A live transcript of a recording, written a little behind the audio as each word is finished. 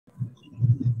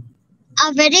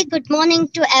A very good morning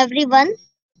to everyone.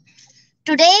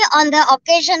 Today, on the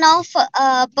occasion of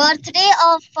birthday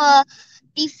of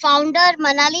the founder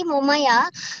Manali Momaya,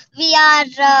 we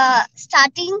are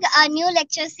starting a new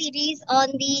lecture series on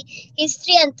the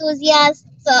history enthusiasts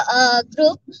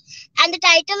group, and the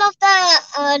title of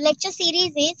the lecture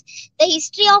series is "The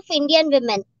History of Indian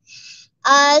Women."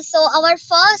 So our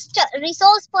first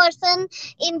resource person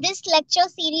in this lecture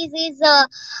series is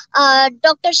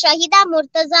Dr. Shahida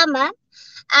Murtaza ma'am,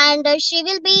 and she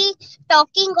will be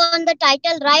talking on the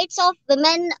title Rights of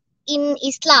Women in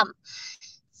Islam.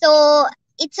 So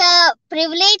it's a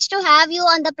privilege to have you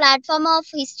on the platform of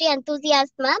History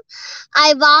Enthusiast, ma'am.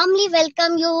 I warmly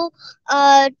welcome you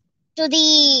to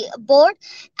the board,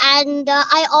 and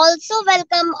I also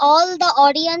welcome all the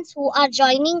audience who are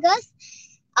joining us.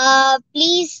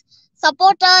 Please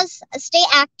support us, stay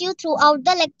active throughout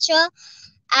the lecture,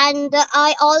 and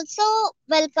I also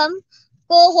welcome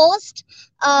co-host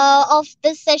of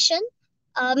this session,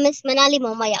 Miss Manali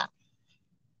Momaya.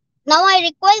 Now I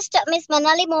request Miss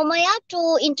Manali Momaya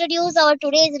to introduce our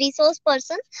today's resource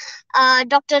person,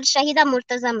 Dr. Shahida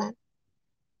Murtaza ma'am.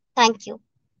 Thank you.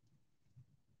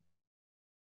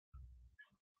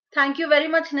 Thank you very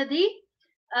much, Nidhi.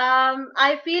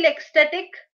 I feel ecstatic.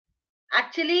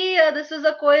 Actually, this is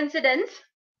a coincidence.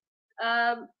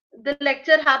 The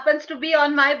lecture happens to be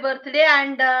on my birthday,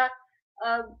 and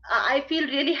I feel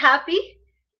really happy.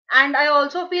 And I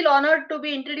also feel honored to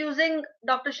be introducing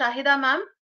Dr. Shahida ma'am.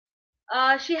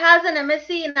 She has an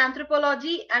MSc in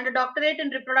anthropology and a doctorate in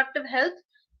reproductive health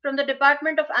from the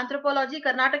Department of Anthropology,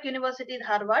 Karnataka University,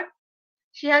 Hyderabad.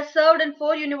 She has served in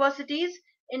 4 universities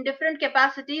in different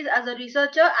capacities as a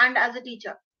researcher and as a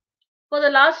teacher. For the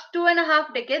last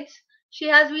 2.5 decades, she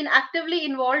has been actively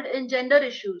involved in gender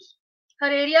issues. Her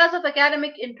areas of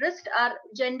academic interest are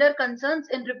gender concerns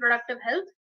in reproductive health,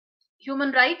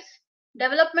 human rights,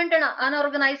 development and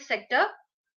unorganized sector.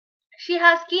 She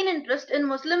has keen interest in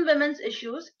Muslim women's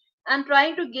issues and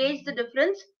trying to gauge the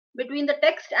difference between the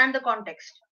text and the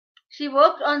context. She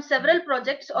worked on several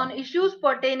projects on issues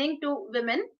pertaining to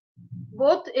women,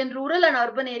 both in rural and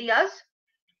urban areas.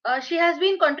 She has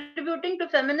been contributing to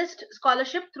feminist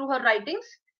scholarship through her writings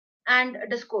and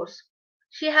discourse.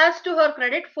 She has, to her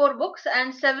credit, 4 books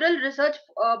and several research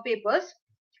papers.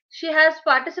 She has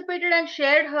participated and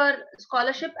shared her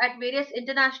scholarship at various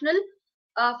international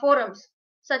forums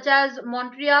such as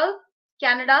Montreal,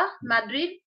 Canada,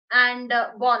 Madrid, and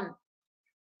Bonn,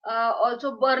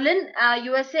 also Berlin,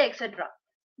 USA, etc.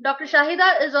 Dr.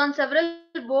 Shahida is on several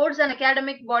boards and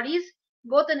academic bodies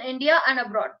both in India and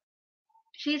abroad.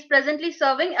 She is presently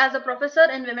serving as a professor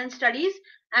in Women's Studies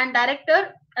and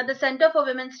director at the Center for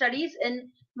Women's Studies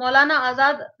in Maulana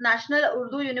Azad National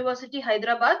Urdu University,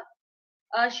 Hyderabad.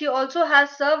 She also has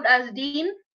served as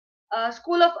Dean,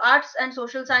 School of Arts and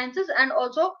Social Sciences, and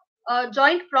also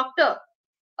Joint Proctor.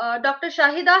 Dr.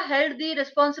 Shahida held the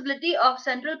responsibility of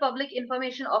Central Public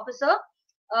Information Officer,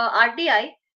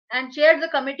 RTI, and chaired the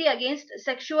Committee Against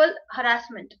Sexual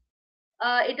Harassment.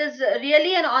 It is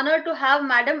really an honor to have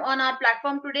Madam on our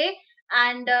platform today,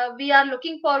 and we are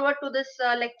looking forward to this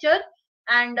lecture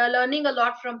and learning a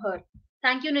lot from her.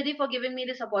 Thank you, Nidhi, for giving me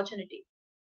this opportunity.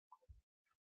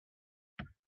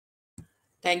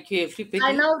 Thank you, everybody.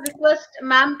 I now request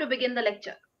Ma'am to begin the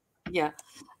lecture. Yeah,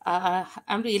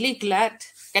 I'm really glad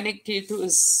connected to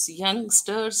us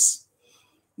youngsters,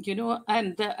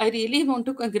 and I really want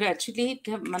to congratulate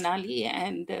Manali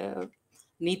and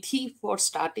Nidhi for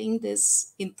starting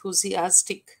this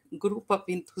enthusiastic group of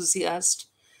enthusiasts.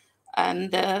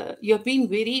 And you've been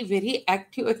very, very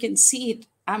active. I can see it.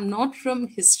 I'm not from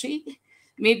history.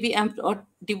 Maybe I'm not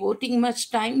devoting much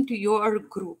time to your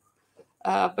group.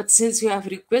 But since you have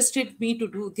requested me to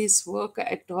do this work,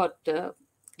 I thought,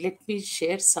 let me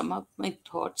share some of my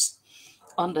thoughts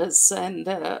on this. And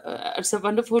it's a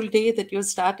wonderful day that you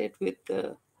started with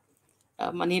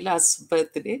Manila's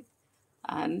birthday.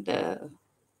 And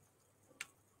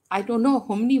I don't know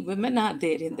how many women are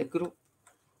there in the group.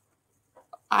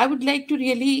 I would like to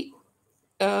really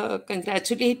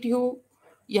congratulate you.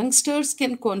 Youngsters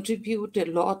can contribute a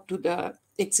lot to the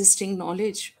existing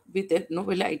knowledge with their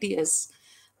novel ideas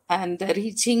and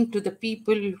reaching to the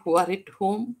people who are at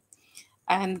home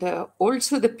and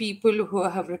also the people who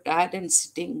have retired and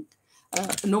sitting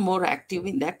no more active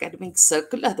in the academic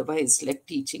circle, otherwise like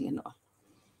teaching and all.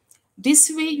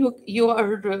 This way, your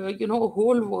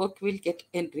whole work will get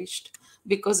enriched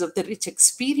because of the rich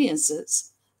experiences.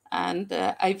 And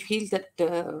I feel that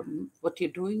what you're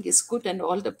doing is good, and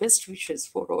all the best wishes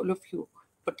for all of you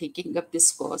for taking up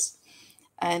this cause.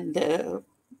 And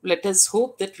Let us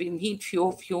hope that we meet few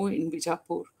of you in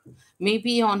Bijapur.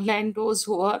 Maybe online, those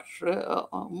who are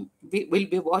will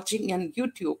be watching on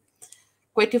YouTube.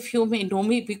 Quite a few may know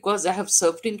me because I have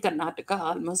served in Karnataka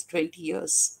almost 20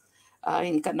 years.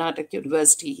 In Karnataka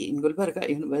University, in Gulbarga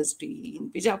University, in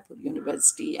Bijapur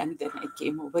University, and then I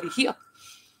came over here.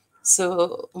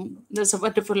 So there's a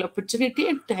wonderful opportunity,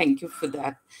 and thank you for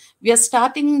that. We are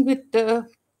starting with a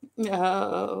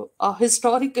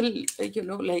historical,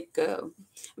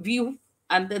 view,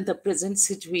 and then the present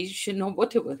situation or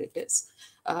whatever it is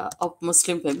of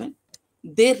Muslim women.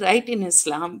 They write in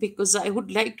Islam, because I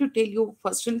would like to tell you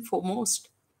first and foremost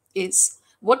is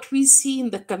what we see in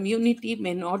the community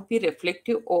may not be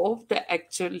reflective of the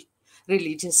actual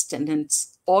religious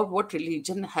tenets or what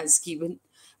religion has given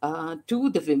to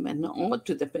the women or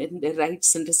to the men, their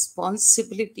rights and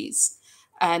responsibilities,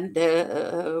 and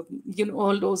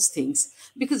all those things.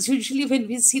 Because usually when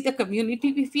we see the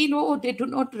community, we feel, oh, they do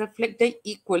not reflect the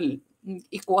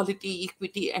equality,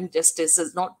 equity, and justice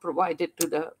is not provided to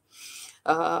the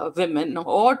women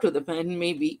or to the men,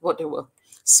 maybe whatever.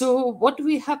 So what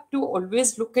we have to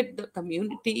always look at the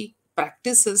community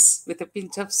practices with a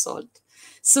pinch of salt.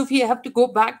 So we have to go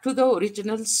back to the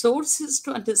original sources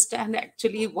to understand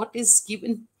actually what is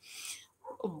given,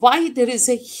 why there is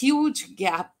a huge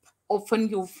gap often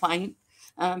you find,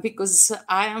 because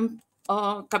I am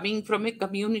coming from a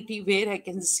community where I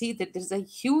can see that there's a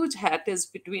huge hatches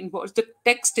between what the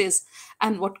text is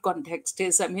and what context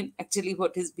is. I mean, actually,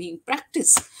 what is being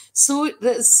practiced. So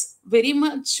there's very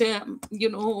much,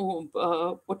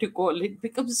 what you call it,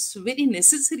 becomes very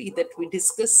necessary that we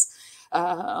discuss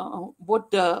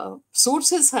what the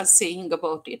sources are saying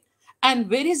about it and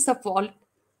where is the fault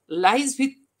lies,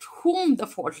 with whom the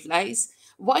fault lies,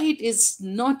 why it is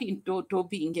not in toto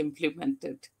being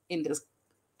implemented in the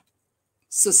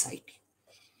society.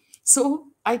 So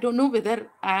I don't know whether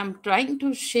I am trying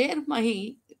to share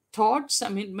my thoughts, I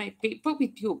mean, my paper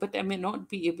with you, but I may not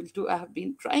be able to. I have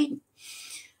been trying.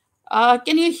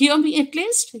 Can you hear me at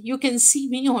least? You can see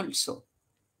me also.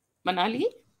 Manali?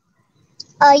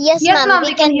 Yes, Yes, ma'am, ma'am, we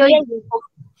we can can hear hear you. you.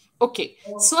 Okay,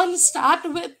 so I'll start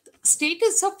with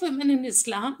status of women in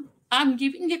Islam. I'm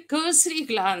giving a cursory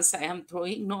glance, I am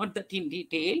throwing, not that in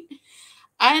detail.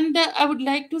 And I would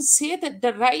like to say that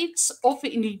the rights of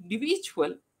an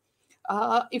individual,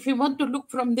 if you want to look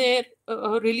from their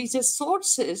religious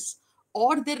sources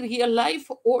or their real life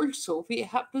also, we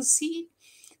have to see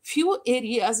few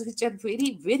areas which are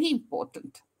very, very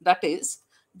important. That is,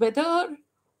 whether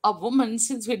a woman,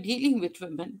 since we're dealing with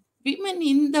women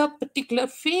in the particular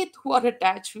faith who are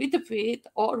attached with the faith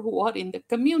or who are in the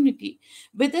community,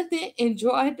 whether they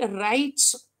enjoy the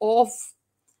rights of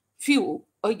few,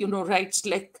 rights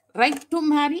like right to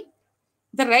marry,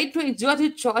 the right to enjoy a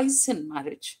choice in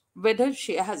marriage, whether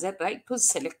she has a right to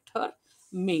select her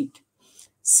mate.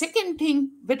 Second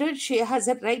thing, whether she has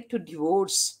a right to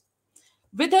divorce,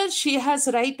 whether she has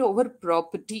right over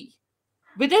property,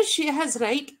 whether she has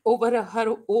right over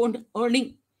her own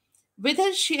earning,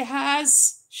 whether she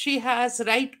has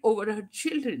right over her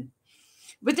children,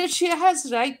 whether she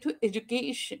has right to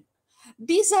education.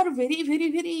 These are very,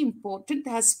 very, very important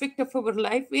aspect of our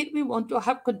life where we want to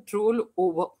have control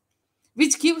over,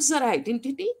 which gives our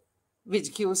identity,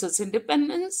 which gives us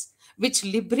independence, which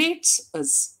liberates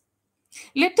us.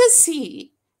 Let us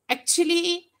see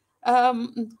actually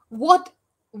what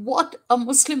a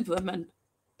Muslim woman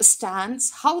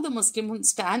stands, how the Muslim woman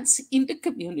stands in the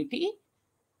community,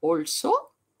 also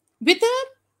whether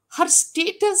her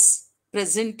status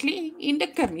presently in the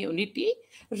community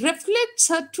reflects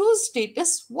her true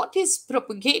status, what is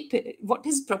propagated, what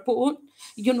is proposed,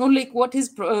 like what is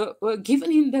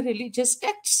given in the religious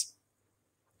texts,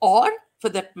 or for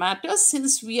that matter,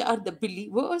 since we are the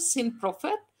believers in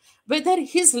prophet, whether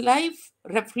his life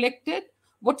reflected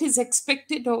what is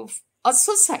expected of a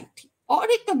society or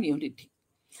a community.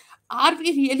 Are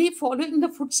we really following the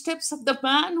footsteps of the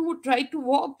man who tried to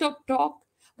walk the talk,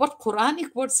 what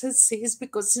Quranic verses says?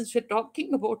 Because since we're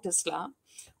talking about Islam,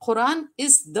 Quran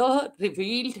is the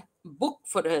revealed book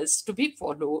for us to be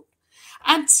followed.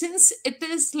 And since it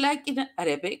is like in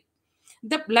Arabic,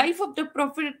 the life of the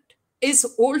prophet is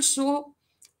also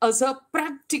as a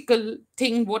practical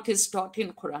thing what is taught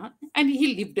in Quran, and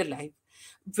he lived a life.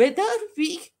 Whether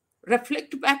we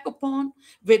reflect back upon,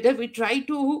 whether we try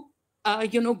to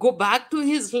go back to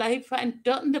his life and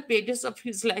turn the pages of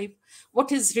his life,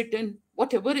 what is written,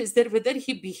 whatever is there, whether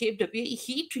he behaved the way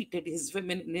he treated his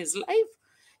women in his life,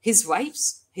 his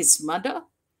wives, his mother,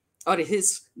 or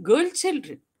his girl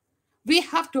children, we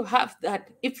have to have that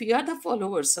if we are the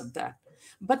followers of that.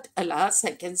 But alas,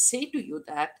 I can say to you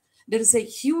that There is a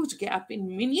huge gap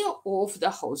in many of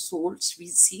the households. We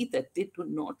see that they do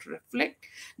not reflect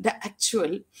the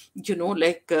actual,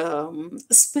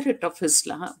 spirit of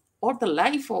Islam or the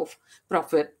life of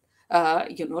Prophet.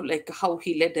 Like how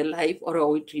he led a life or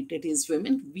how he treated his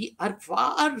women. We are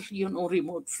far,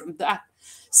 remote from that.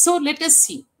 So let us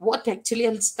see what actually.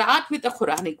 I'll start with the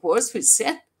Quranic verse which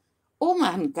said, "O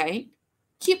mankind,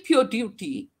 keep your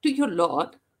duty to your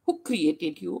Lord who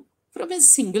created you from a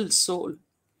single soul,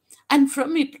 and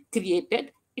from it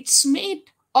created its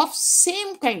mate of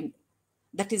same kind."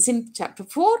 That is in chapter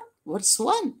 4, verse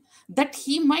 1. That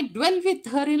he might dwell with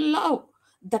her in love.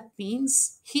 That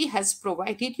means he has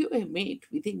provided you a mate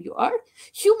within your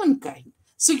humankind.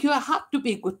 So you have to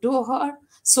be good to her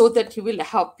so that you will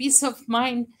have peace of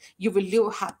mind. You will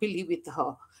live happily with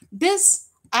her. This,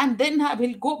 and then I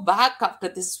will go back after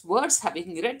this verse,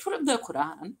 having read from the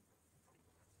Quran.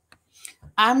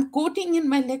 I'm quoting in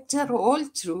my lecture all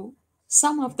through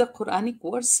some of the Quranic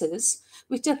verses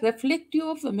which are reflective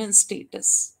of women's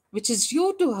status, which is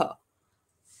due to her.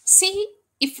 See,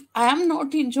 if I am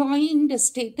not enjoying the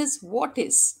status, what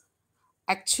is?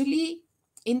 Actually,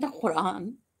 in the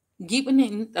Quran, given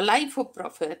in the life of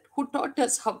Prophet who taught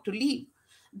us how to live,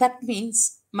 that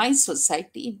means my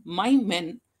society, my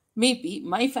men, maybe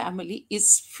my family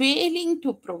is failing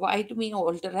to provide me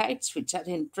all the rights which are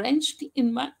entrenched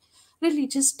in my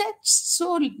religious texts.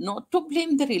 So, not to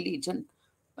blame the religion,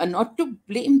 not to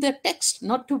blame the text,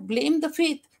 not to blame the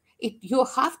faith. You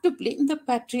have to blame the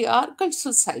patriarchal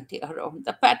society around,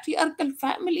 the patriarchal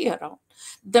family around,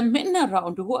 the men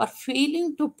around who are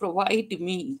failing to provide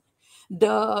me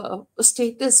the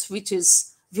status which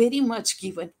is very much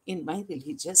given in my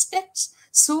religious texts.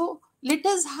 So let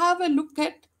us have a look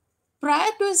at,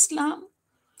 prior to Islam,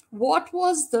 what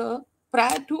was the,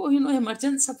 prior to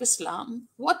emergence of Islam,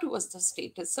 what was the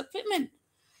status of women?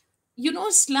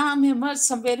 Islam emerged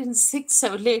somewhere in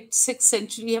late 6th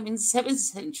century, 7th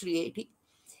century AD,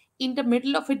 in the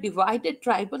middle of a divided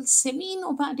tribal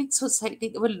semi-nomadic society.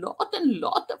 There were lot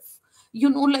of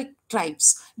like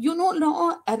tribes.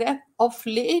 Now Arab, of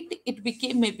late it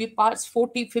became, maybe past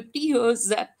 40, 50 years,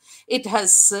 that it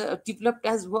has developed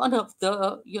as one of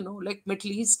the like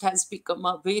Middle East has become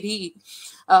a very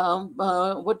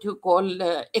what you call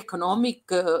economic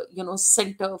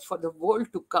center for the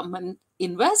world to come and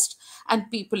invest,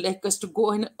 and people like us to go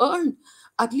and earn.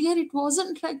 Earlier, it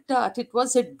wasn't like that. It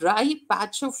was a dry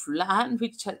patch of land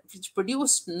which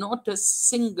produced not a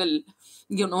single,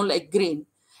 like grain.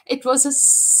 It was a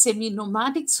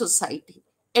semi-nomadic society,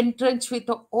 entrenched with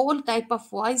all type of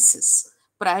vices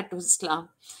prior to Islam.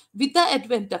 With the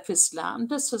advent of Islam,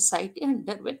 the society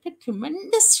underwent a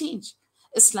tremendous change.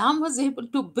 Islam was able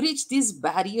to bridge these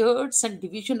barriers and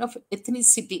division of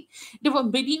ethnicity. There were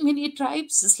many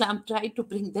tribes. Islam tried to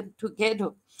bring them together.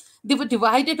 They were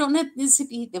divided on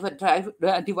ethnicity, they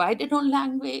were divided on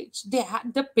language, they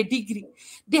had the pedigree,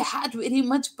 they had very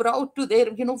much proud to their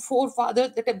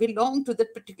forefathers that have belonged to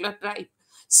that particular tribe.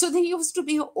 So there used to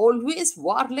be always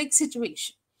warlike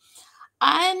situation.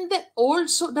 And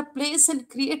also the place and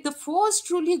create the first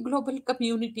truly global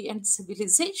community and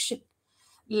civilization.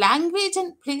 Language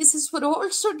and places were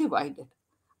also divided.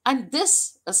 And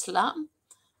this Islam,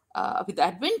 with the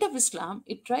advent of Islam,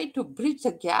 it tried to bridge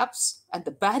the gaps and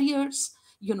the barriers,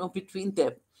 between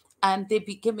them. And they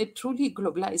became a truly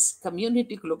globalized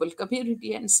community, global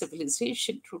community and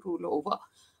civilization to rule over.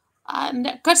 And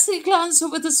a cursory glance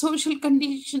over the social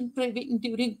condition prevailing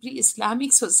during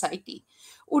pre-Islamic society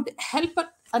would help us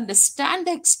understand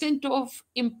the extent of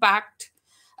impact,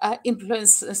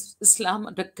 influence Islam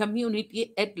on the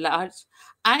community at large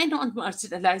and on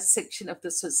marginalized section of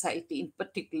the society, in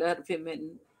particular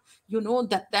women.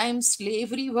 That time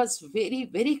slavery was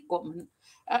very common.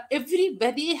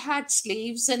 Everybody had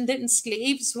slaves, and then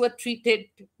slaves were treated,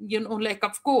 like,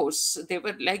 of course, they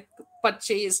were like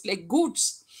purchased like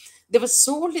goods. They were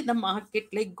sold in the market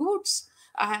like goods,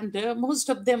 and most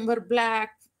of them were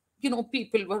black.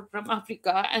 People were from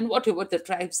Africa, and whatever the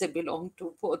tribes they belonged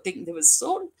to, poor thing, they were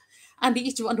sold. And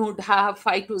each one would have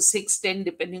 5 to 6, 10,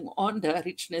 depending on the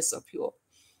richness of your.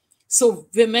 So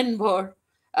women were,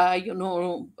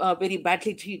 very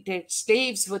badly treated.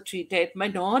 Slaves were treated.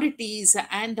 Minorities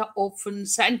and the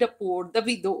orphans and the poor, the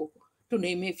widow, to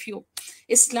name a few.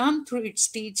 Islam, through its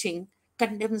teaching,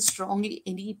 condemns strongly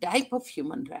any type of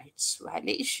human rights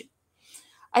violation.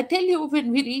 I tell you,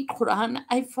 when we read Quran,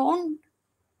 I found,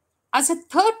 as a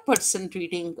third person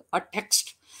reading a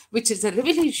text, which is a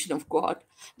revelation of God,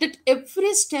 that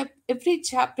every step, every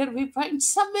chapter, we find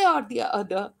somewhere or the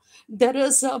other, there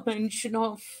is a mention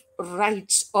of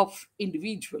rights of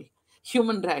individual,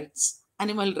 human rights,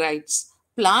 animal rights,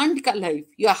 plant ka life.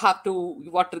 You have to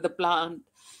water the plant,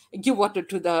 give water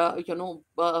to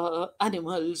the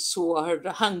animals who are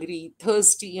hungry,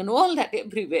 thirsty, all that.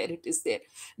 Everywhere it is there,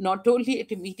 not only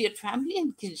at immediate family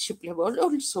and kinship level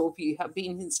also we have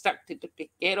been instructed to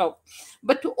take care of,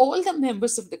 but to all the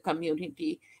members of the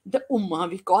community, the ummah,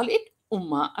 we call it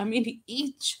ummah. I mean,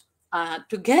 each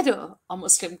together, a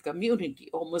Muslim community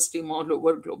or Muslim all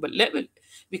over global level,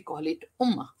 we call it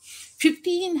ummah.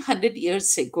 1500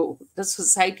 years ago, the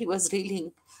society was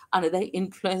reeling under the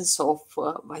influence of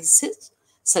vices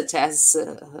such as,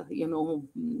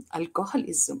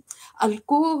 alcoholism.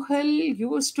 Alcohol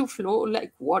used to flow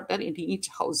like water in each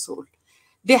household.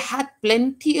 They had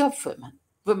plenty of women.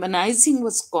 Womanizing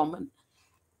was common.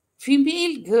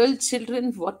 Female girl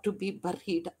children were to be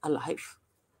buried alive.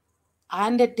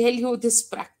 And I tell you, this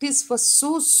practice was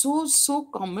so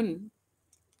common,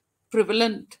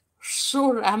 prevalent,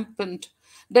 so rampant,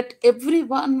 that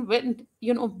everyone, when,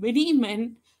 many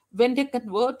men, when they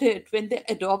converted, when they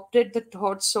adopted the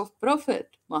thoughts of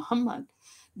Prophet Muhammad,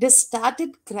 they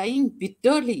started crying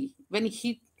bitterly when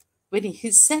he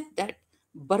said that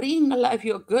burying alive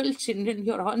your girl children,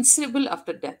 you're answerable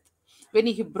after death. When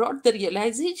he brought the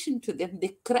realization to them,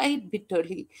 they cried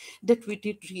bitterly that we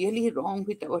did really wrong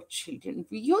with our children.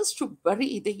 We used to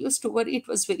bury, they used to worry, it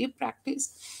was very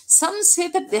practiced. Some say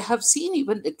that they have seen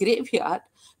even the graveyard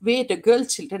where the girl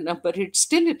children are buried.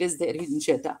 Still, it is there in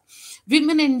Jeddah.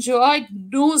 Women enjoyed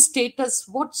no status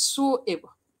whatsoever.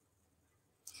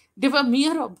 They were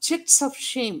mere objects of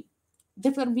shame. They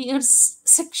were mere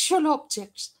sexual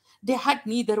objects. They had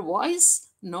neither voice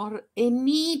nor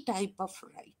any type of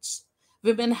rights.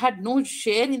 Women had no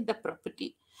share in the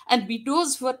property, and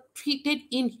widows were treated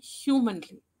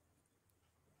inhumanly.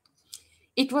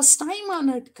 It was time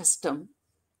honored custom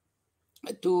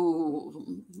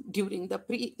to during the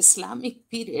pre-Islamic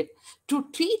period to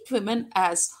treat women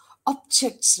as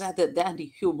objects rather than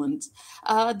humans.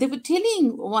 They were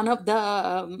telling one of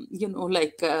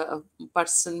the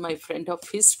person, my friend of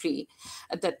history,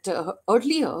 that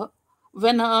earlier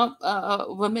when a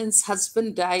woman's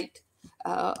husband died,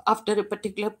 after a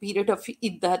particular period of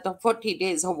iddat of 40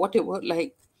 days or whatever,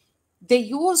 like, they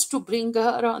used to bring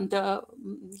her on the,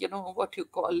 what you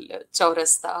call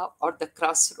chaurasta or the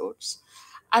crossroads,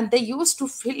 and they used to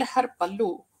fill her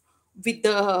pallu with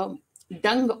the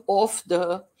dung of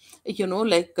the,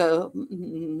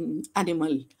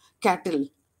 animal, cattle.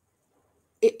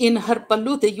 In her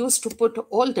pallu, they used to put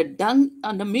all the dung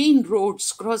on the main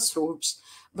roads, crossroads,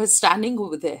 was standing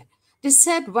over there. They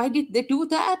said, why did they do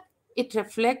that? It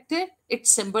reflected, it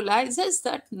symbolizes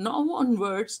that now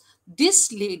onwards,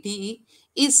 this lady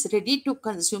is ready to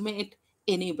consummate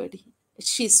anybody.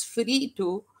 She's free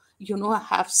to,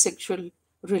 have sexual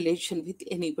relation with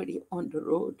anybody on the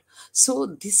road. So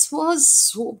this was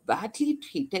so badly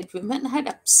treated. Women had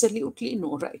absolutely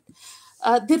no right.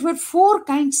 There were four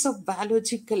kinds of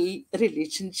biological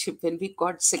relationship when we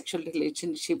got sexual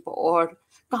relationship or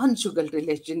conjugal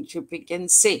relationship, we can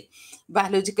say.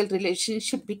 Biological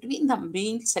relationship between the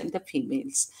males and the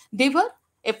females. They were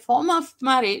a form of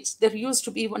marriage. There used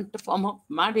to be one form of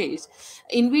marriage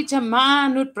in which a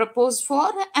man would propose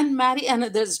for and marry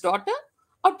another's daughter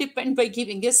or depend by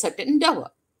giving a certain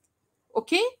dower.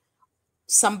 Okay?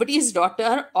 Somebody's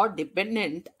daughter or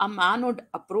dependent, a man would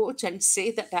approach and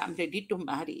say that I am ready to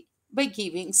marry by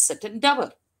giving certain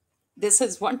dower. This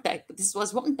was one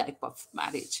type of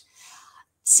marriage.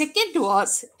 Second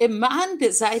was a man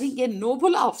desiring a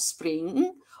noble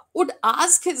offspring would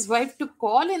ask his wife to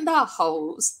call in the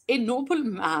house a noble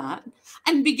man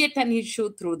and beget an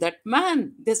issue through that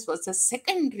man. This was a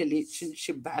second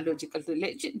relationship, biological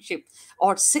relationship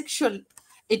or sexual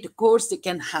intercourse they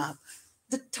can have.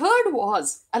 The third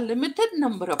was a limited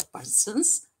number of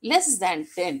persons, less than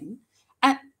 10,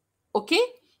 and okay,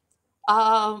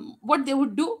 what they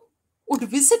would do would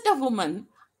visit a woman,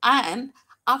 and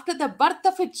after the birth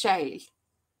of a child,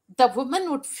 the woman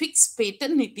would fix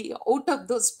paternity out of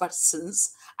those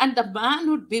persons, and the man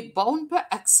would be bound to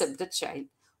accept the child.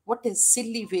 What a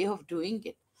silly way of doing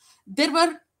it. There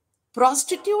were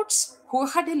prostitutes who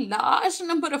had a large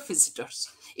number of visitors.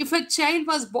 If a child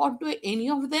was born to any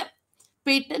of them,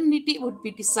 paternity would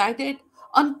be decided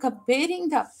on comparing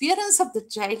the appearance of the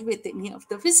child with any of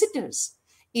the visitors.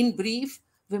 In brief,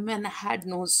 women had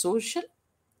no social,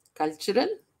 cultural,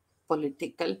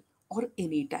 political, or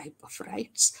any type of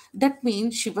rights. That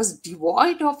means she was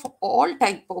devoid of all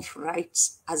type of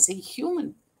rights as a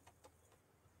human.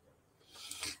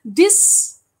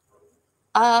 This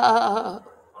uh,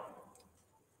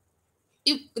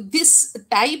 if this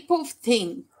type of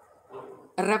thing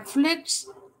reflects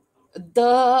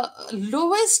the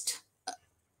lowest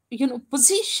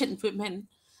position women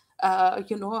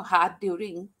had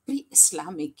during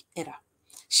pre-Islamic era.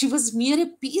 She was mere a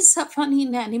piece of an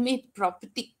inanimate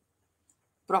property.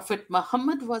 Prophet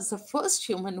Muhammad was the first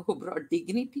human who brought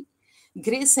dignity,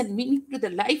 grace, and meaning to the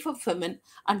life of women,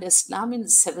 and Islam in the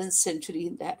 7th century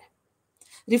in that.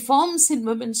 Reforms in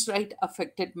women's rights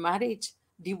affected marriage,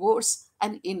 divorce,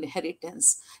 and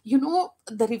inheritance.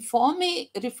 The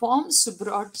reforms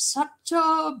brought such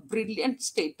a brilliant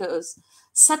status,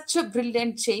 such a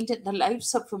brilliant change in the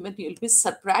lives of women. You'll be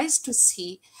surprised to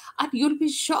see, and you'll be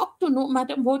shocked to know,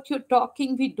 madam, what you're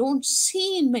talking, we don't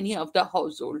see in many of the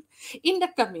household, in the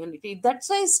community. That's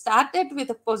why I started with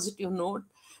a positive note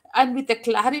and with the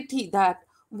clarity that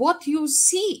what you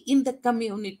see in the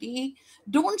community,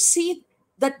 don't see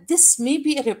that this may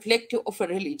be a reflective of a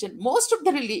religion. Most of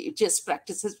the religious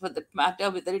practices, for that matter,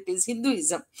 whether it is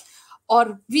Hinduism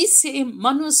or we say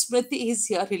Manusmriti is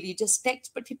a religious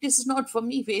text, but it is not. For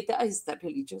me, Veda is the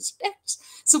religious text.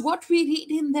 So what we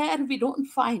read in there, we don't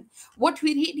find. What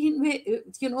we read in,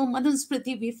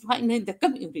 Manusmriti, we find in the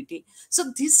community.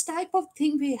 So this type of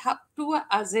thing we have to,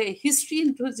 as a history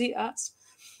enthusiast,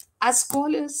 as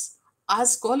scholars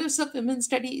of women's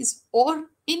studies, or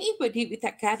anybody with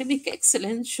academic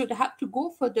excellence should have to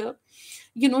go for the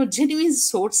genuine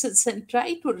sources and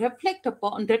try to reflect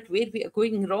upon that where we are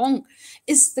going wrong.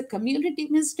 Is the community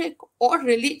mistake, or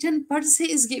religion per se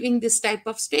is giving this type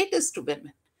of status to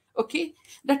women? Okay,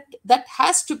 that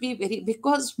has to be very,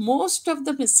 because most of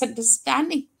the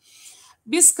misunderstanding,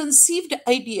 misconceived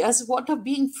ideas what are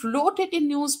being floated in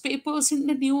newspapers, in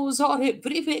the news, or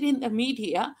everywhere in the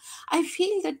media, I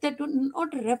feel that they do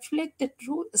not reflect the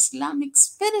true Islamic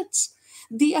spirits.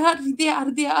 They are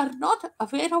not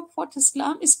aware of what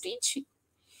Islam is teaching.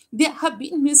 They have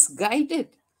been misguided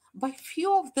by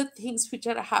few of the things which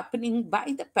are happening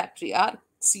by the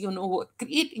patriarchs, who are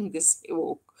creating this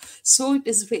evoke. So it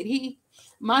is very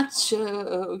much,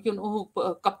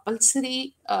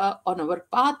 compulsory on our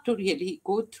path to really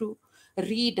go through,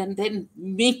 read, and then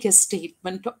make a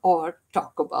statement or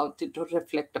talk about it or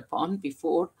reflect upon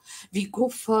before we go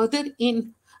further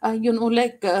in,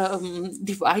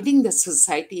 dividing the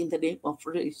society in the name of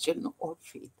religion or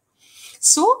faith.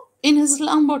 So, in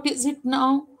Islam, what is it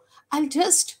now? I'll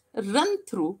just run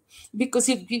through, because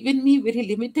you've given me very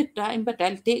limited time, but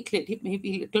I'll take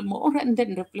maybe a little more and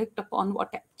then reflect upon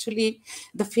what actually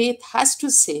the faith has to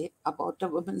say about a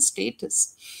woman's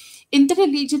status. In the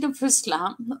religion of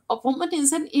Islam, a woman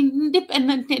is an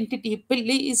independent entity.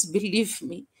 Please believe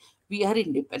me, we are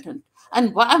independent.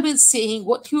 And why am I saying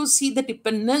what you see the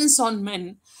dependence on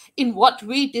men, in what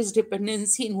way it is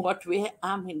dependency, in what way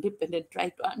I'm independent? Try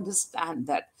to understand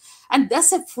that. And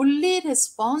thus a fully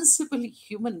responsible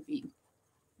human being.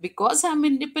 Because I'm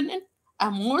independent,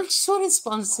 I'm also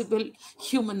responsible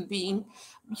human being.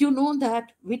 You know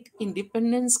that with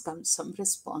independence comes some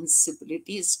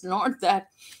responsibility. It's not that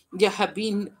you have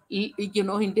been,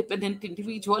 independent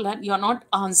individual and you're not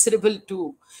answerable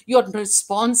to, you're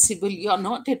responsible, you're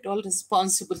not at all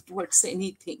responsible towards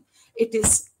anything. It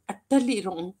is utterly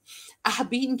wrong. I have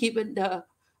been given the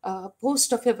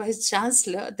post of a vice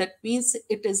chancellor. That means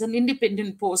it is an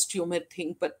independent post, you may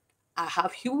think, but I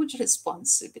have huge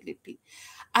responsibility.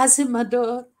 As a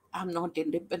mother, I'm not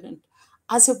independent.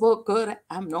 As a worker,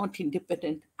 I'm not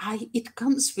independent. It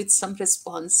comes with some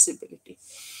responsibility.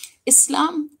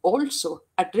 Islam also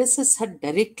addresses her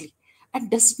directly and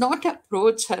does not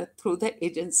approach her through the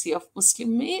agency of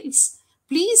Muslim males.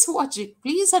 Please watch it,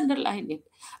 please underline it.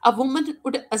 A woman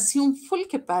would assume full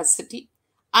capacity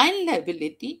and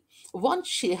liability once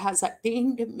she has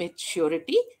attained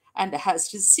maturity and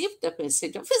has received the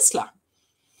message of Islam.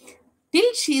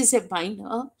 Till she is a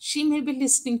minor, she may be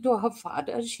listening to her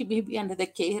father, she may be under the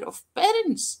care of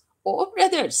parents or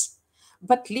brothers.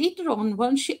 But later on,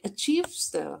 once she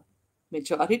achieves the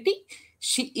majority,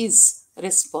 she is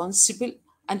responsible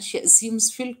and she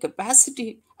assumes full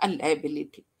capacity and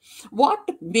liability. What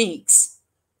makes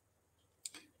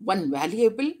one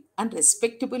valuable and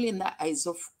respectable in the eyes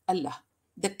of Allah,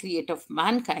 the creator of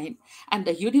mankind and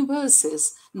the universe,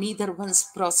 is neither one's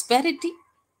prosperity,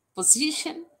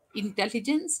 position,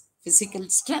 intelligence, physical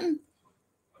strength,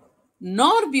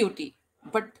 nor beauty,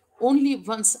 but only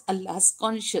one's Allah's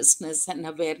consciousness and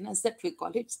awareness, that we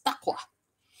call it taqwa.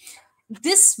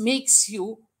 This makes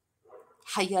you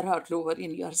higher or lower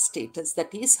in your status.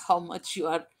 That is how much you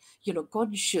are,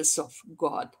 conscious of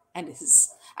God and his,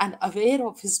 and aware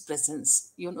of his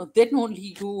presence. Then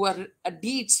only your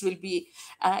deeds will be,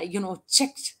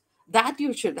 checked. That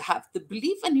you should have the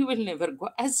belief, and you will never go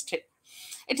astray.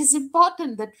 It is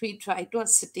important that we try to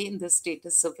ascertain the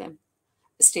status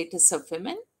of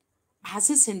women as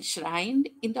is enshrined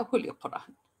in the Holy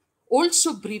Quran.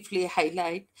 Also, briefly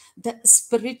highlight the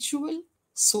spiritual,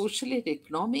 social, and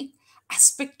economic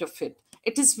aspect of it.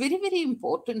 It is very, very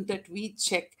important that we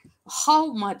check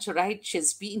how much right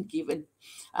has been given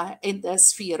in the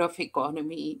sphere of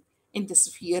economy, in the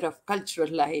sphere of cultural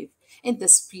life, in the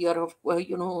sphere of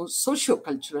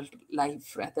socio-cultural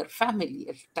life, rather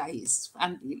familial ties,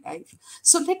 family life.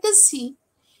 So let us see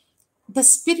the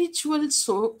spiritual,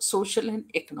 social, and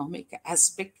economic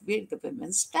aspect where the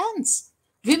women stands.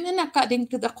 Women, according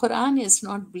to the Quran, is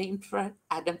not blamed for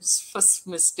Adam's first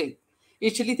mistake.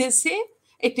 Usually they say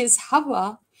it is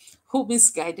Hawa who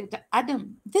misguided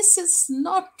Adam. This is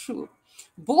not true.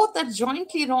 Both are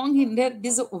jointly wrong in their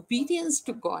disobedience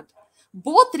to God.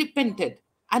 Both repented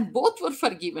and both were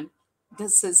forgiven.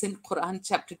 This is in Quran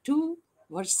chapter 2,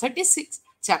 verse 36,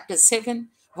 chapter 7,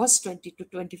 verse 20 to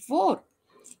 24.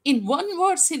 In one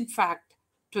verse, in fact,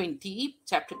 20,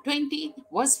 chapter 20,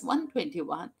 verse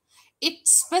 121, it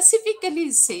specifically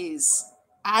says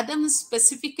Adam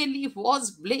specifically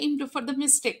was blamed for the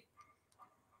mistake.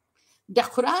 The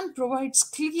Quran provides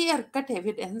clear cut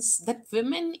evidence that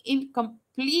women are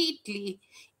completely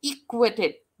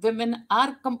equated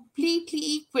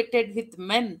with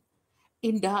men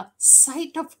in the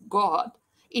sight of God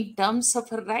in terms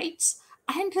of rights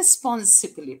and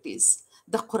responsibilities.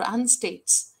 The Quran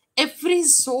states every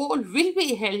soul will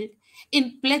be held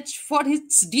in pledge for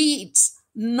its deeds,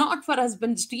 not for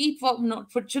husband's deed,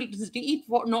 not for children's deed,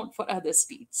 not for others'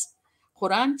 deeds.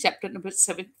 Quran chapter number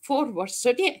 4, verse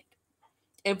 38.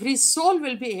 Every soul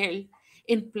will be held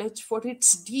in pledge for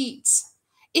its deeds.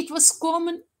 It was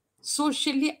common,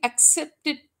 socially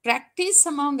accepted practice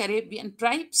among Arabian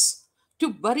tribes to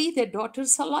bury their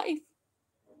daughters alive,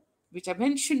 which I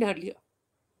mentioned earlier.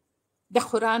 The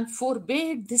Quran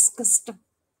forbade this custom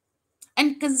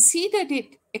and considered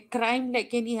it a crime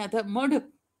like any other murder.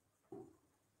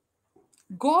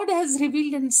 God has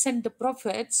revealed and sent the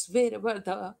prophets wherever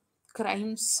the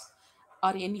crimes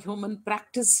or inhuman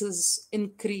practices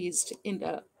increased in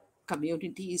the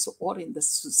communities or in the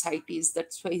societies.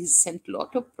 That's why he sent a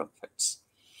lot of prophets.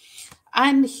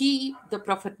 And the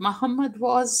Prophet Muhammad,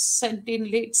 was sent in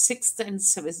late 6th and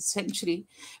 7th century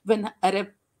when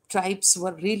Arab tribes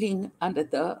were reeling under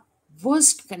the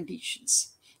worst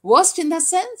conditions. Worst in the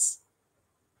sense,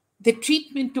 the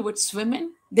treatment towards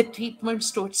women, the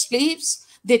treatments towards slaves,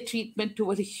 the treatment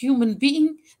toward a human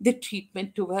being, the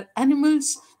treatment toward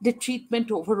animals, the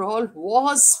treatment overall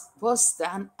was worse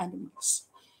than animals.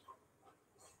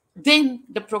 Then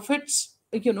the prophets,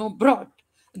 brought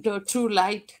the true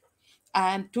light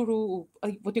and to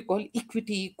what you call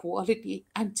equity, equality,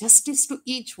 and justice to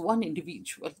each one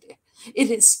individual there,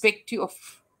 irrespective of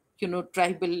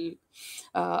tribal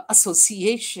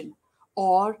association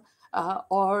or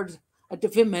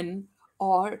the women,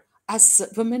 or as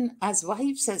women, as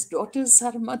wives, as daughters,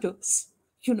 or mothers.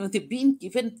 They've been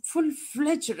given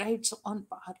full-fledged rights on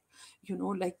par,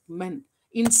 like men.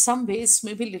 In some ways,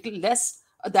 maybe little less.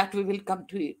 That we will come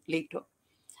to it later.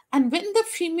 And when the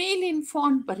female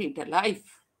infant buried alive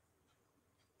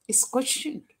is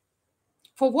questioned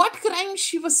for what crime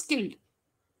she was killed,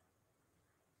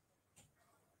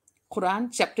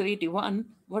 Quran chapter 81,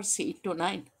 verse 8 to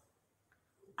 9.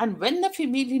 And when the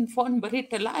female infant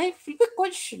buried alive will be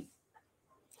questioned,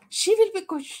 she will be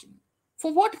questioned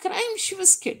for what crime she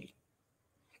was killed,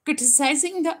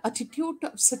 criticizing the attitude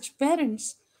of such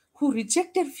parents who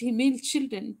reject their female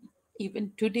children.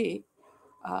 Even today,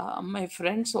 my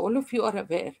friends, all of you are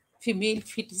aware, female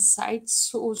feticide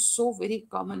so very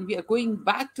common. We are going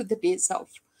back to the days of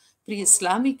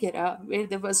pre-Islamic era where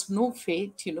there was no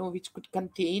faith, which could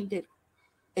contain their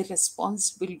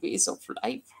irresponsible ways of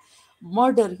life,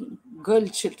 murdering girl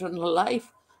children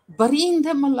alive, burying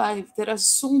them alive. There are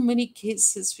so many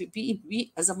cases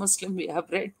we as a Muslim we have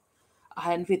read,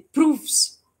 and with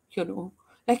proofs,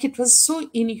 like it was so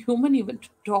inhuman even to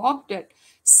talk that.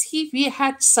 See, we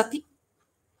had sati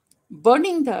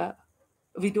burning the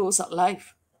widows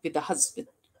alive with the husband.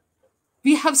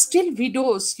 We have still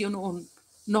widows,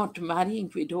 not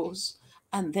marrying widows,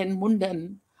 and then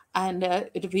mundan, and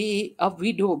the way a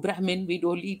Brahmin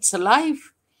widow leads a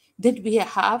life. Then we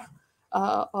have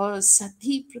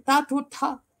sati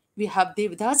pratatotha, we have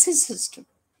Devdasi system.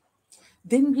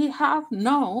 Then we have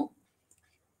now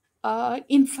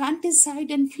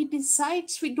infanticide and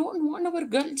feticides. We don't want our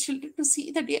girl children to see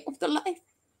the day of the life.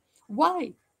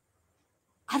 Why?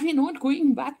 Are we not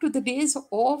going back to the days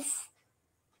of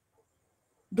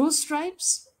those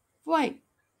tribes? Why?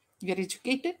 We are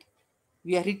educated,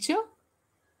 we are richer,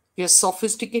 we are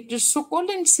sophisticated, so called,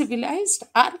 and civilized.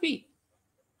 Are we?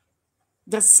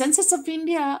 The census of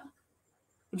India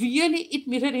Really, it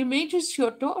mirror images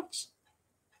your thoughts.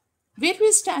 Where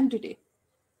we stand today,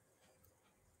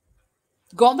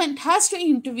 government has to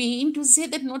intervene to say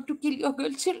that not to kill your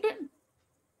girl children.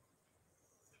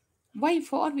 Why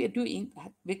for we are doing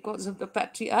that? Because of the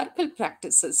patriarchal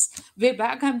practices. Way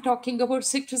back, I'm talking about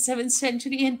 6th to 7th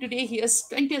century, and today here's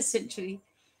 20th century.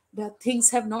 The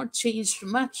things have not changed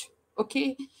much.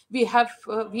 Okay, we have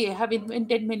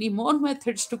invented many more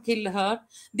methods to kill her.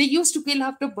 They used to kill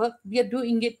after birth. We are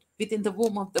doing it within the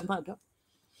womb of the mother.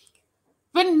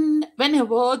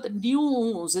 Whenever the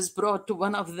news is brought to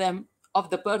one of them of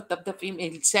the birth of the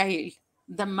female child,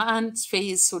 the man's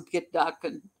face would get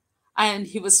darkened, and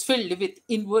he was filled with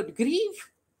inward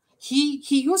grief. He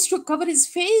used to cover his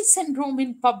face and roam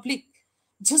in public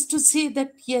just to say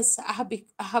that yes, I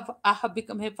have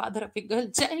become a father of a girl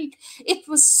child. It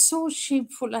was so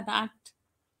shameful an act.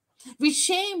 We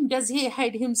shamed as he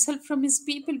hide himself from his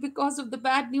people because of the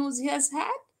bad news he has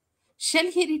had. Shall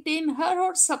he retain her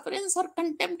or sufferance or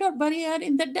contempt or bury her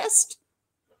in the dust?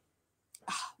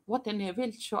 Ah, what an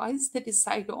evil choice they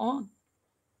decide on.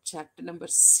 Chapter number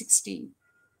 16,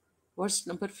 verse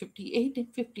number 58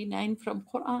 and 59 from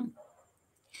Quran.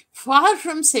 Far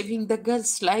from saving the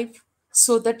girl's life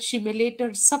so that she may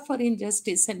later suffer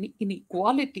injustice and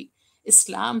inequality,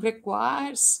 Islam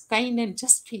requires kind and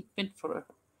just treatment for her.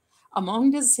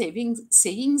 Among the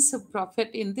sayings of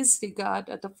Prophet in this regard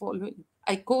are the following.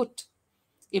 I quote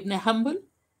Ibn Hanbal,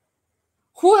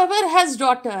 whoever has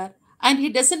daughter and he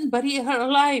doesn't bury her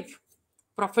alive,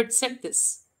 Prophet said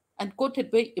this, and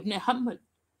quoted by Ibn Hanbal,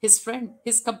 his friend,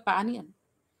 his companion,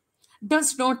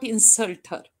 does not insult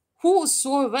her.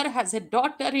 Whosoever has a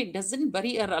daughter and doesn't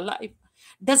bury her alive,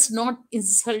 does not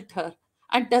insult her,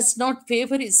 and does not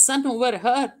favor his son over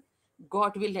her,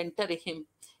 God will enter him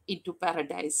into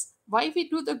paradise. Why we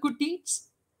do the good deeds?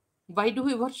 Why do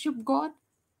we worship God?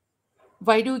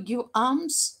 Why do we give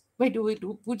alms? Why do we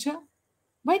do puja?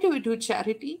 Why do we do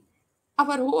charity?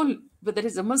 Our whole, whether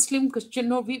it's a Muslim,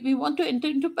 Christian, or we want to enter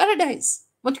into paradise,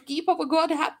 want to keep our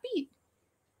God happy.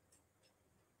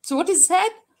 So what is said?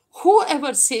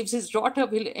 Whoever saves his daughter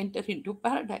will enter into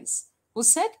paradise. Who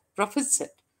said? Prophet said.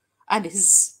 And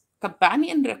his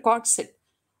companion records it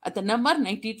at the number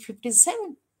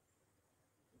 1957.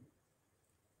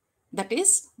 That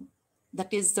is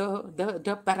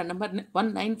the para number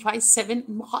 1957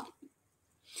 in Bukhari.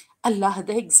 Allah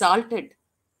the Exalted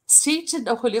states in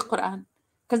the Holy Quran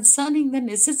concerning the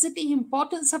necessity,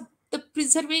 importance of the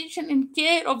preservation and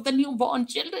care of the newborn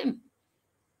children.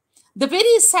 The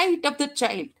very sight of the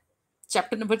child,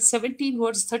 chapter number 17,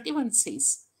 verse 31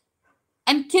 says,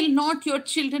 and kill not your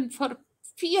children for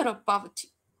fear of poverty.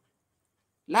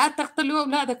 لا تقتلوا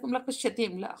أولادكم لخشية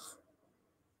إملاق.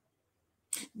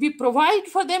 We provide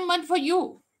for them and for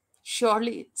you.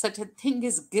 Surely such a thing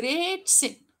is great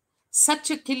sin.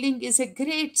 Such a killing is a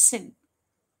great sin.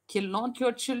 Kill not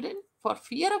your children for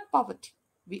fear of poverty.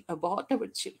 We abort our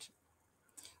children.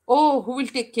 Oh, who will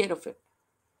take care of it?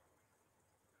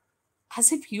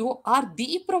 As if you are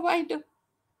the provider.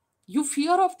 You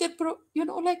fear of their,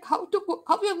 like how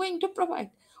you're going to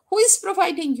provide. Who is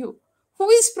providing you? Who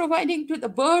is providing to the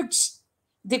birds?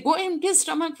 They go empty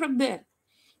stomach from there.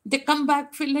 They come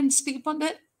back, fill and sleep on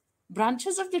the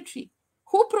branches of the tree.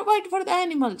 Who provide for the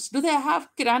animals? Do they have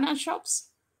kirana shops?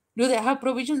 Do they have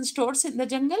provision stores in the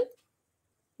jungle?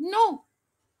 No.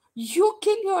 You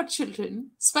kill your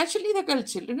children, especially the girl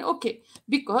children, okay,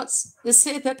 because they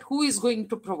say that who is going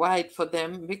to provide for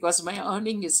them because my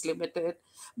earning is limited.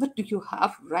 But do you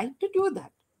have right to do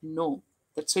that? No.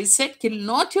 That's why he said, kill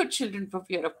not your children for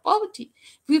fear of poverty.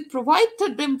 We provide for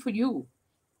them for you.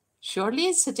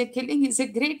 Surely such a killing is a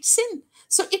great sin.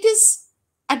 So it is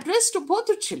addressed to both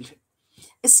the children.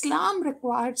 Islam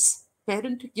requires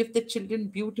parents to give the children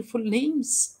beautiful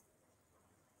names.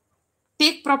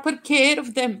 Take proper care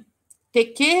of them.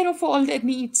 Take care of all their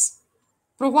needs.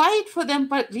 Provide for them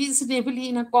reasonably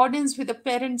in accordance with the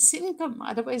parents' income.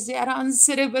 Otherwise, they are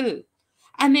answerable.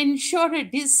 And ensure a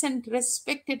decent,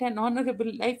 respected, and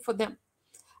honorable life for them.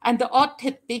 And the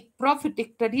authentic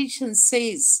prophetic tradition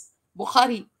says,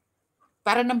 Bukhari,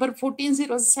 para number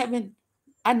 1407,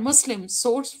 and Muslim,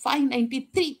 source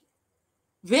 593.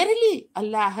 Verily,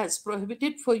 Allah has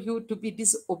prohibited for you to be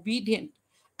disobedient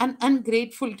and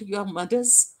ungrateful to your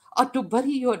mothers or to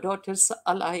bury your daughters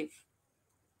alive.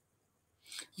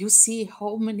 You see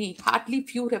how many, hardly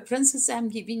few references I am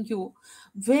giving you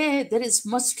where there is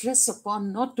much stress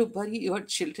upon not to bury your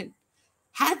children.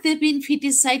 Had there been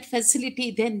feticide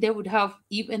facility, then they would have,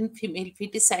 even female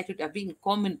feticide would have been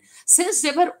common. Since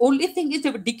they were, only thing is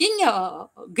they were digging a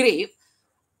grave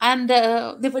and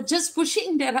they were just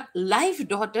pushing their live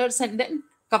daughters and then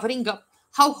covering up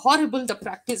how horrible the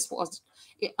practice was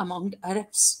among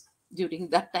Arabs during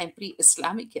that time,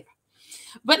 pre-Islamic era.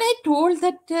 When I told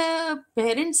that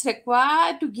parents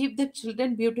require to give their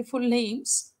children beautiful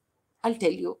names, I'll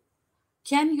tell you,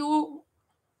 can you,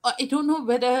 I don't know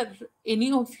whether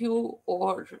any of you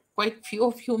or quite few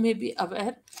of you may be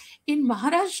aware, in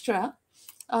Maharashtra,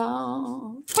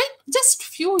 quite just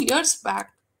few years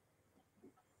back,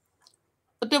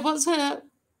 there was a,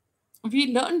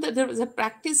 we learned that there was a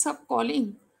practice of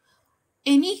calling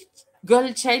any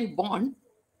girl child born,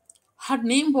 her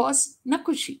name was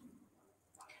Nakushi.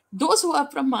 Those who are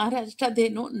from Maharashtra, they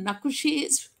know Nakushi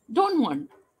is don't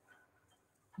want.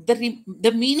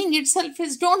 The meaning itself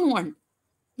is don't want.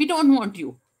 We don't want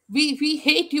you. We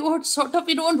hate you, or sort of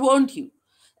we don't want you.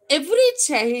 Every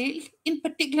child in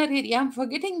particular area, I'm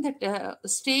forgetting that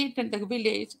state and the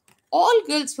village, all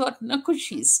girls were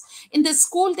Nakushis. In the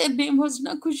school, their name was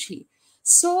Nakushi.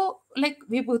 So, like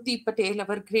Vibhuti Patel,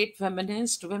 our great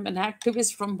feminist, women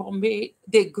activist from Bombay,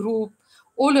 they grew,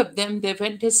 all of them, they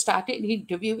went and started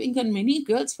interviewing, and many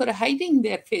girls were hiding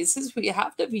their faces. We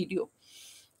have the video.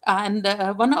 And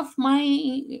one of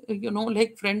my,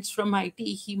 like friends from IT,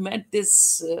 he made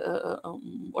this,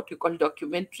 what you call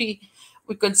documentary,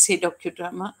 we can say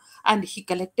docudrama, and he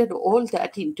collected all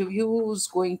that interviews,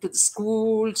 going to the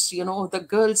schools, the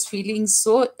girls feeling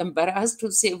so embarrassed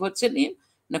to say, what's your name?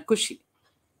 Nakushi.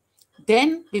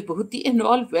 Then Vibhuti and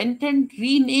all went and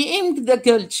renamed the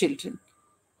girl children.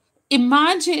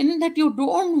 Imagine that you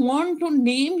don't want to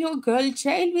name your girl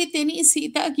child with any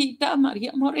Sita, Gita,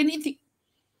 Mariam, or anything.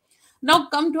 Now,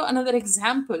 come to another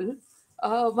example.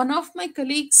 One of my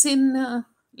colleagues in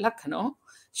Lucknow,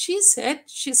 she said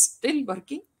she's still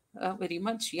working, a very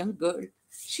much young girl.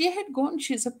 She had gone,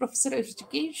 she's a professor of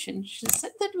education. She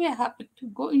said that we happened to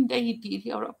go in the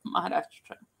interior of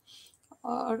Maharashtra,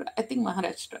 or I think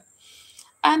Maharashtra.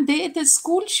 And there, the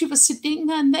school she was sitting,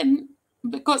 and then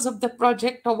because of the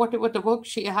project or whatever the work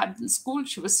she had in school,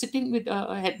 she was sitting with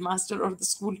a headmaster or the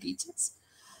school teachers.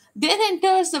 There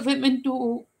enters the women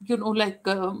to,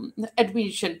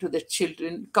 admission to the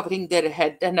children, covering their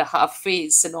head and a half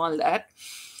face and all that.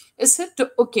 I said,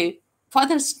 okay,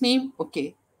 father's name,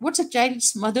 okay. What's a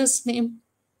child's mother's name?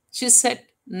 She said,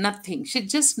 nothing. She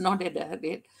just nodded her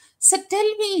head. Said,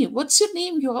 tell me, what's your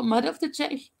name? You are mother of the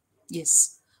child?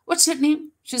 Yes. What's your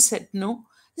name? She said, no.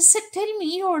 I said, tell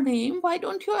me your name. Why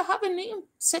don't you have a name?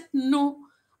 Said, no,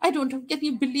 I don't have. Can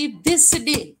you believe this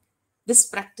day? This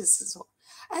practice is all.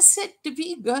 I said,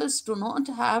 we girls do not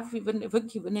have even ever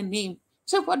given a name.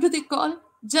 So what do they call?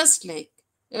 Just like,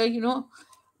 wo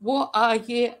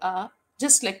ye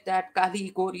just like that,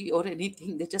 Kali, Gori, or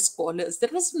anything. They just call us.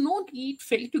 There was no need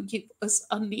felt to give us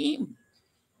a name.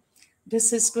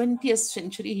 This is 20th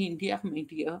century India, my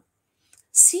dear.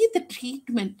 See the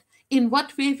treatment. In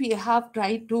what way we have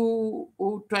tried to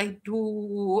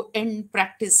end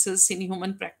practices, in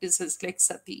human practices like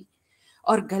sati,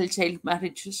 or girl child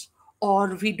marriages,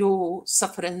 or widow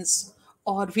sufferance,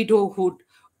 or widowhood,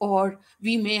 or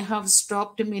we may have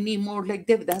stopped many more like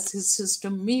Devdas's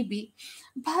system, maybe.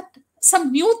 But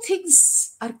some new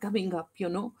things are coming up,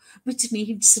 which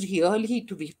needs really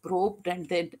to be probed and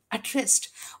then addressed.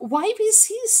 Why we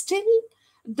see still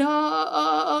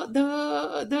the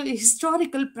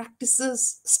historical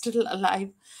practices still alive,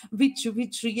 which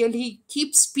really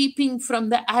keeps peeping from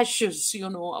the ashes,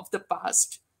 of the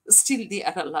past. Still they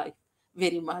are alive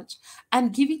very much,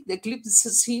 and giving the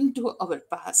glimpses into our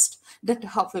past, that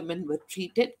how women were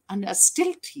treated and are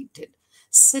still treated.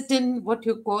 Certain what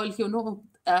you call,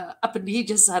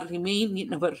 appendages are remain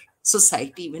in our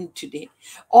society even today,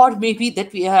 or maybe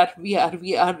that we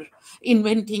are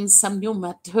inventing some new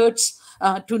methods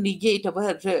to negate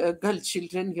our girl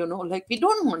children. Like we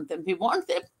don't want them. We want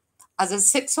them as a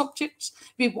sex objects.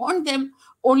 We want them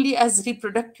only as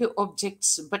reproductive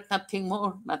objects, but nothing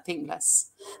more, nothing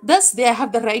less. Thus, they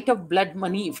have the right of blood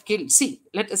money if killed. See,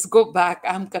 let us go back.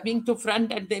 I'm coming to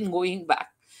front and then going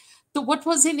back. So what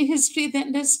was in history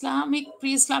then, the Islamic,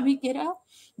 pre-Islamic era?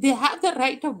 They have the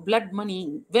right of blood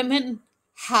money. Women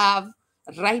have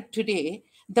right today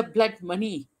the blood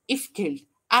money if killed,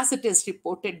 as it is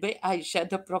reported by Aisha,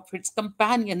 the Prophet's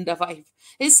companion, the wife.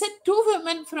 He said two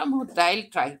women from Hudayl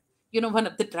tribe, one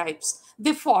of the tribes,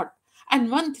 they fought. And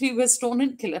one threw a stone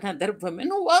and killed another woman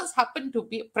who was happened to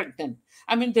be pregnant.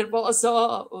 I mean, there was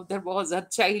a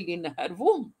child in her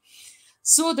womb.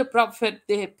 So the prophet,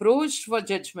 they approached for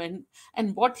judgment,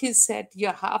 and what he said, you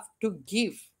have to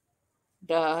give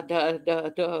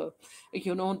the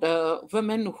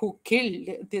woman who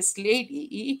killed this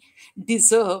lady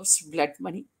deserves blood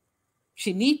money.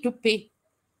 She need to pay.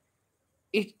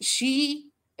 She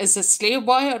is a slave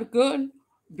boy or girl,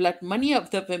 blood money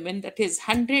of the women, that is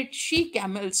 100 she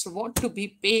camels, what to be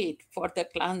paid for the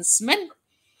clansmen,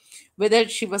 whether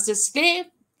she was a slave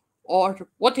or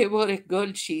whatever a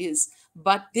girl she is.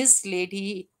 But this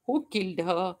lady who killed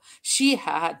her, she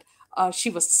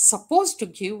was supposed to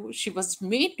give, she was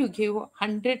made to give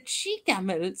 100 she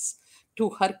camels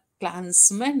to her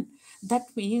clansmen.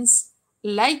 That means,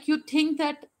 like you think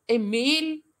that a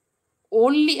male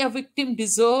only a victim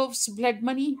deserves blood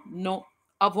money? No.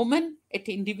 A woman at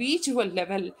individual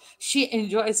level, she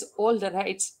enjoys all the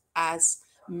rights as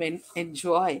men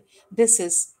enjoy. This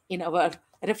is in our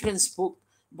reference book,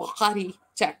 Bukhari,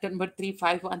 chapter number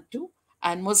 3512,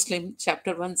 and Muslim,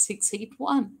 chapter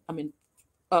 1681.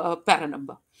 Para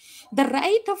number. The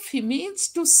right of females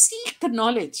to seek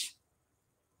knowledge.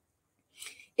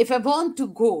 If I want to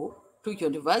go to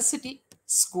university,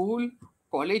 school,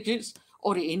 colleges,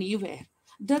 or anywhere,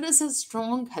 there is a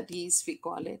strong hadith, we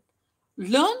call it.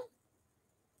 Learn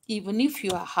even if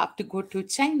you have to go to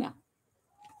China.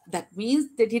 That means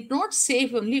they did not say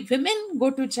only women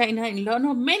go to China and learn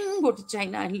or men go to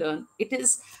China and learn. It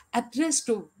is addressed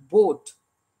to both,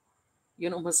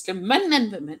 Muslim men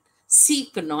and women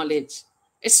seek knowledge.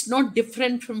 It's not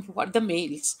different from for the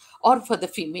males or for the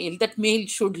female, that male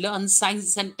should learn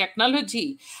science and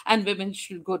technology and women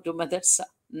should go to madrasa.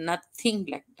 Nothing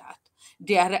like that.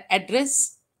 They are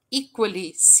addressed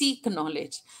equally, seek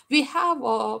knowledge. We have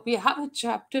a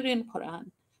chapter in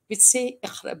Quran which say,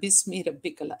 "Iqra bismi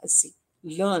rabbikal azim."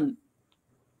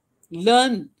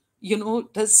 Learn.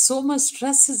 There's so much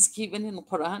stress is given in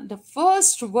Quran. The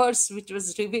first verse which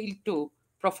was revealed to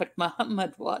Prophet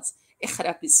Muhammad was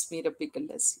 "Iqra bismi rabbikal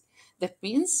ladzi." That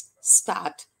means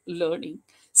start learning.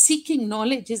 Seeking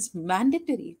knowledge is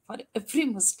mandatory for every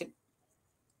Muslim.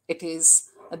 It is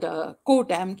the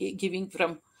quote I'm giving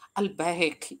from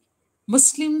Al-Bayhaqi.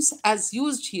 Muslims, as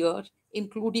used here,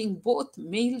 including both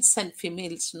males and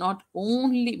females, not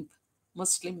only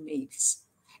Muslim males.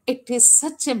 It is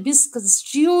such a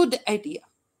misconstrued idea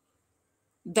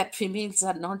that females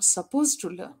are not supposed to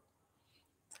learn.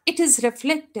 It is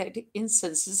reflected in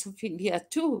census of India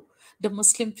too. The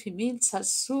Muslim females are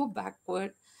so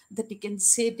backward that you can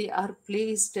say they are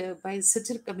placed by such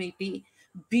a committee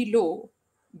below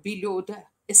the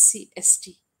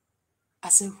SC/ST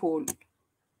as a whole.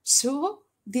 So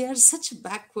they are such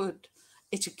backward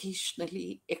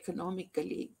educationally,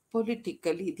 economically,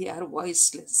 politically, they are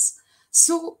voiceless.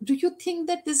 So do you think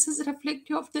that this is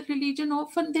reflective of the religion?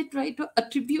 Often they try to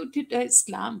attribute it to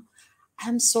Islam.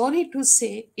 I'm sorry to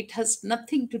say it has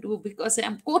nothing to do, because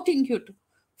I'm quoting you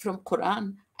from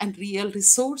Quran and real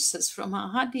resources from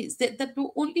Ahadith. That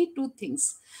do only two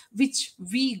things which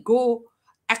we go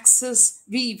access,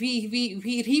 we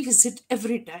revisit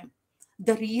every time.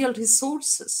 The real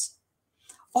resources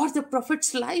or the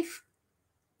Prophet's life,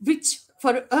 which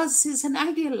for us is an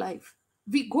ideal life.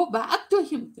 We go back to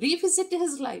him, revisit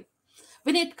his life.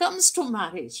 When it comes to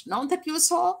marriage, now that you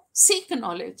saw, seek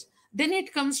knowledge. Then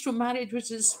it comes to marriage,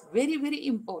 which is very, very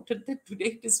important. That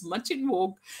today it is much in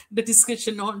vogue, the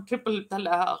discussion on triple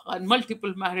talaq and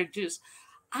multiple marriages.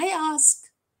 I ask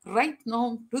right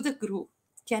now to the group,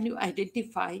 can you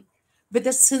identify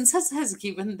whether census has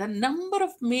given the number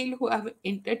of male who have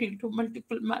entered into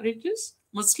multiple marriages,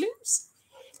 Muslims?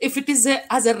 If it is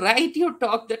as a right you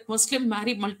talk that Muslim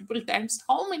marry multiple times,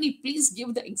 how many, please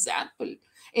give the example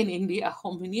in India,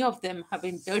 how many of them have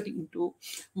entered into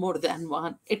more than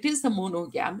one? It is the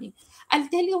monogamy. I'll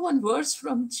tell you one verse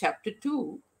from chapter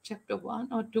 2, chapter 1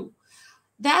 or 2,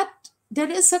 that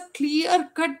there is a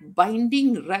clear-cut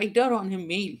binding rider on a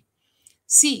male.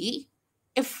 See,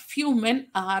 if few men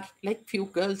are, like few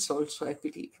girls also, I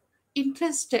believe,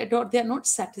 interested or they're not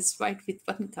satisfied with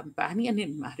one companion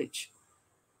in marriage,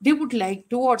 they would like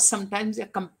to, or sometimes they're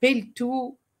compelled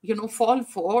to, fall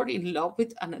forward in love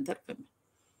with another woman.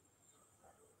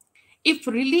 If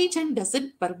religion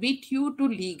doesn't permit you to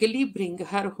legally bring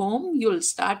her home, you'll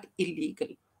start illegal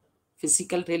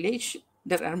physical relation.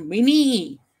 There are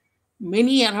many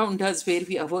around us where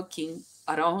we are working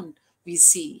around. We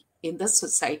see in the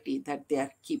society that they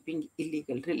are keeping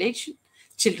illegal relation.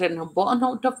 Children are born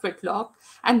out of wedlock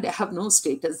and they have no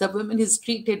status. The woman is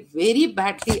treated very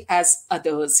badly as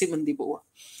others, even the boy.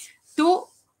 So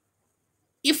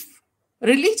if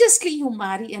religiously you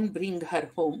marry and bring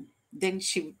her home, then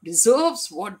she deserves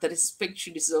what the respect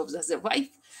she deserves as a wife,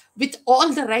 with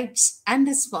all the rights and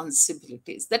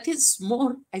responsibilities. That is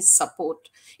more I support.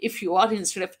 If you are,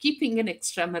 instead of keeping an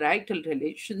extramarital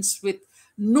relations with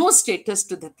no status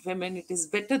to that woman, it is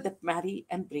better that marry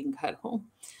and bring her home.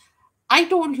 I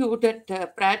told you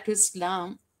that prior to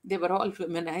Islam, They were all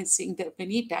feminizing. There are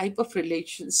many type of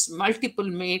relations, multiple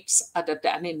mates are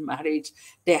done in marriage.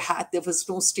 There was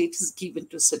no status given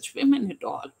to such women at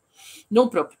all. No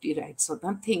property rights or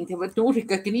nothing. There was no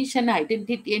recognition,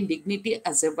 identity, and dignity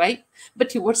as a wife,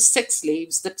 but you were sex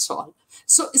slaves, that's all.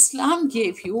 So Islam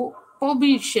gave you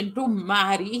permission to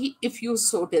marry if you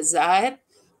so desire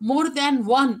more than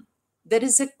one. There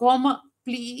is a comma.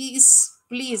 Please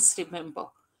remember.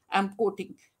 I'm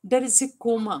quoting. There is a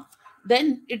comma.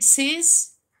 Then it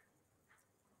says,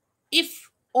 if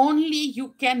only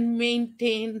you can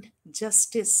maintain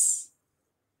justice.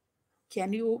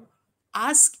 Can you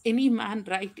ask any man,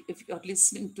 right, if you're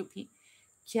listening to me,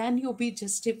 can you be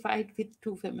justified with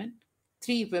 2 women,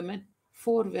 3 women,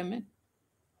 4 women?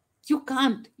 You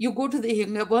can't. You go to the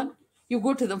younger one, you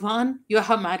go to the one you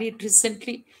have married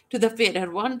recently, to the fairer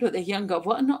one, to the younger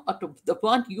one, or to the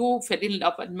one you fell in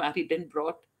love and married and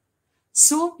brought.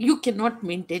 So you cannot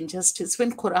maintain justice.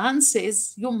 When Quran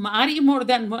says you marry more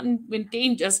than one,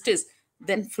 maintain justice,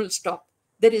 then full stop.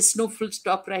 There is no full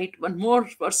stop, right? One more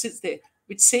verse is there,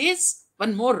 which says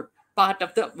one more part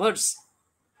of the verse.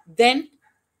 Then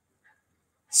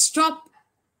stop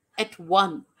at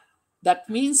one. That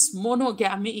means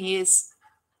monogamy is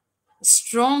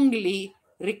strongly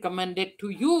recommended to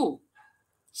you.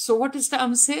 So what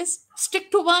Islam says?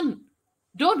 Stick to one.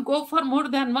 Don't go for more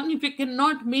than one if you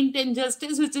cannot maintain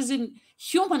justice, which is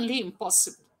humanly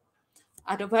impossible.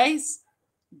 Otherwise,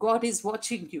 God is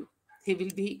watching you. He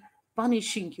will be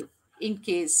punishing you in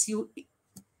case you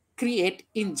create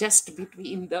injustice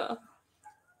between the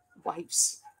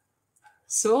wives.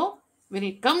 So, when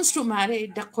it comes to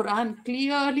marriage, the Quran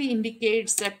clearly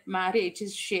indicates that marriage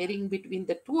is sharing between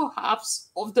the two halves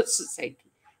of the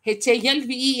society.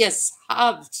 HALVES,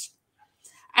 halves.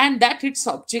 And that its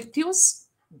objectives,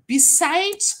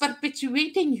 besides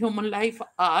perpetuating human life,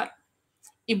 are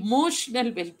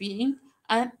emotional well-being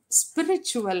and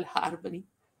spiritual harmony.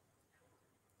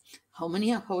 How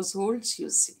many households you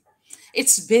see?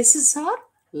 Its basis are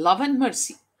love and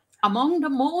mercy. Among the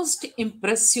most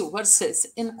impressive verses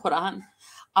in Quran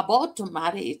about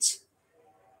marriage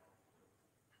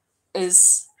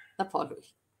is the following.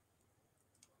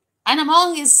 And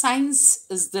among his signs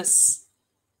is this,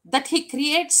 that he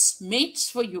creates mates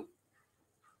for you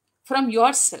from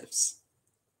yourselves,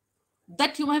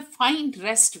 that you may find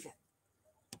rest with.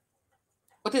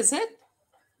 What is it?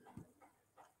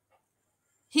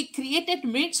 He created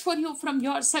mates for you from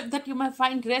yourself that you may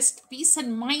find rest, peace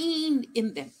and mind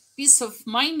in them, peace of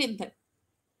mind in them.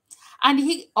 And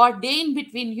he ordained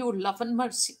between you love and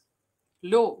mercy.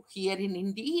 Lo, herein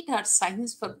indeed are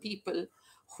signs for people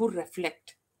who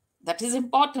reflect. That is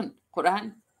important.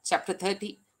 Quran chapter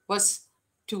 30, verse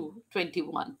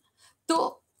 221.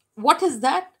 So, what is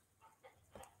that?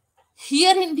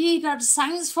 Here indeed are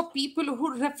signs for people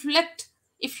who reflect.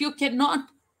 If you cannot,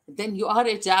 then you are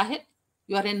a jahil,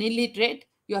 you are an illiterate,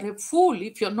 you are a fool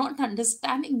if you're not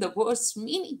understanding the word's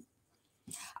meaning.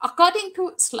 According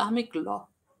to Islamic law,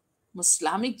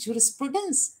 Islamic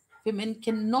jurisprudence, women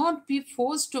cannot be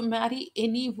forced to marry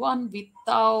anyone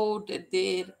without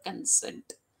their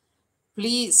consent.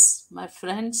 Please, my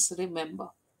friends, remember,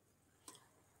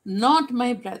 not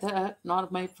my brother, nor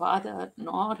my father,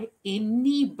 nor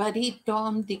anybody,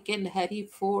 Tom, Dick, and Harry,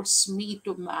 force me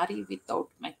to marry without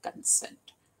my consent.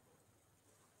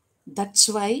 That's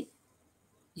why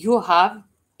you have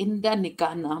in the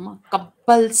Nikah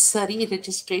compulsory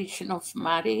registration of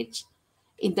marriage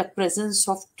in the presence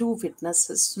of 2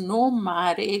 witnesses. No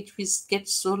marriage which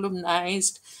gets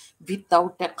solemnized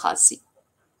without a qazi,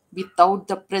 without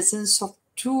the presence of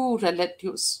 2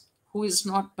 relatives, who is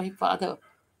not my father,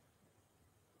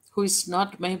 who is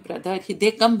not my brother.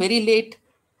 They come very late,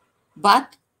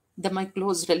 but my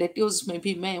close relatives,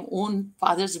 maybe my own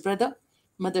father's brother,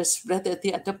 mother's brother,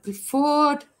 they are the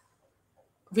preferred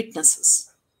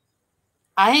witnesses.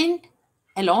 And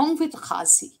along with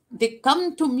Khazi, they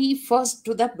come to me first,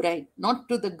 to the bride, not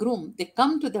to the groom. They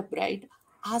come to the bride,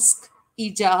 ask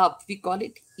ijab, we call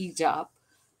it ijab.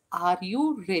 Are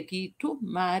you ready to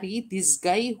marry this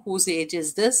guy whose age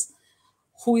is this,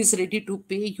 who is ready to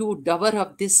pay you dower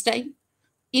of this time,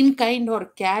 in kind or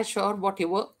cash or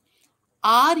whatever?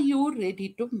 Are you ready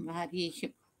to marry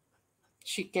him?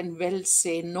 She can well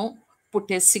say no. Put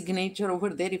a signature over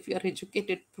there if you are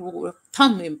educated, through a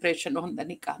thumb impression on the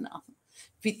nikah.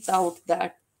 Without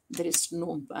that, there is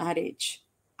no marriage.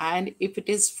 And if it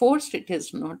is forced, it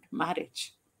is not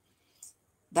marriage.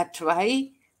 That's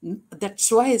why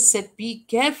I said, be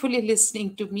carefully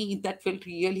listening to me. That will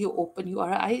really open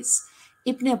your eyes.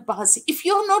 Ibn Abbas, if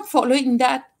you're not following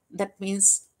that, that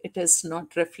means it is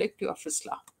not reflective of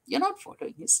Islam. You're not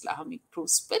following Islamic true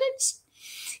spirits.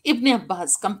 Ibn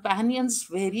Abbas, companions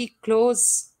very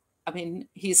close. I mean,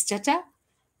 he's Chacha,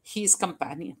 he's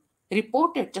companion.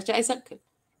 Reported, Chacha is uncle.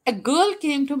 A girl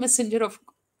came to Messenger of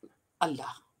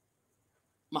Allah,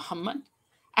 Muhammad,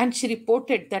 and she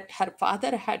reported that her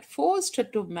father had forced her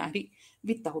to marry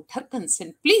without her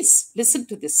consent. Please listen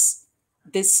to this.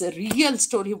 This real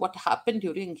story, what happened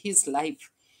during his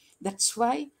life. That's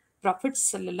why Prophet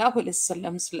Sallallahu Alaihi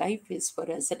Wasallam's life is for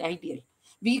us an ideal.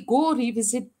 We go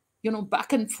revisit,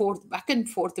 back and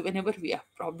forth whenever we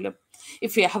have problem.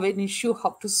 If we have an issue,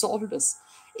 how to solve this.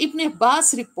 Ibn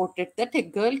Abbas reported that a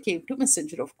girl came to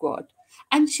Messenger of God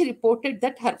and she reported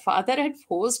that her father had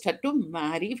forced her to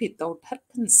marry without her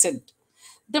consent.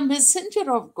 The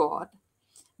Messenger of God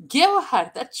gave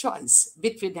her the choice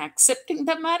between accepting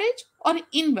the marriage or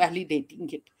invalidating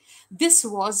it. This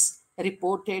was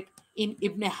reported in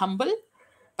Ibn Hanbal,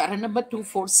 para number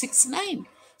 2469.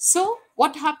 So,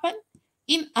 what happened?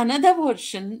 In another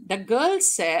version, the girl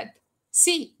said,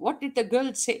 see, what did the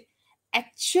girl say?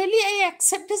 Actually, I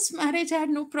accept this marriage, I had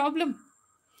no problem.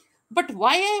 But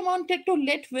why I wanted to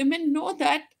let women know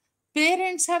that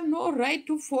parents have no right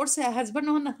to force a husband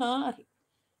on her.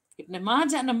 Ibn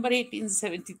Majah, number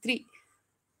 1873.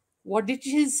 What did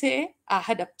she say? I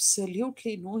had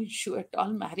absolutely no issue at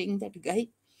all marrying that guy.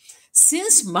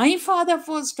 Since my father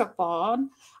forced upon,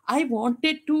 I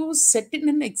wanted to set in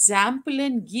an example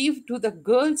and give to the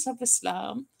girls of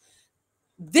Islam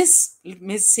this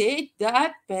message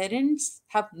that parents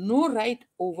have no right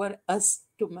over us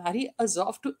to marry us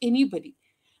off to anybody.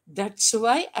 That's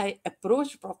why I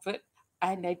approached Prophet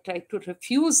and I tried to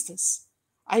refuse this.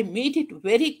 I made it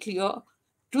very clear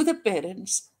to the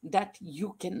parents that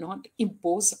you cannot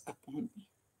impose upon me.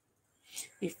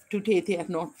 If today they are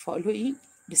not following,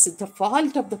 this is the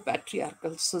fault of the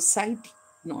patriarchal society,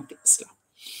 not Islam.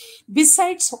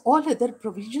 Besides all other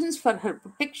provisions for her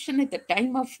protection at the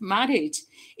time of marriage,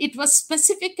 it was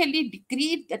specifically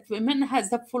decreed that women has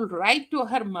the full right to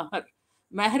her mahar.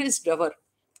 Mahar is dower,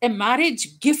 a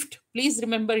marriage gift. Please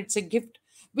remember it's a gift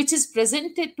which is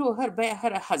presented to her by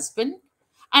her husband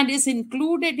and is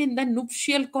included in the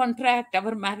nuptial contract.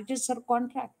 Our marriages are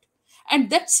contract. And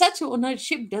that such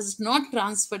ownership does not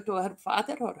transfer to her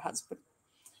father or husband.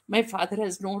 My father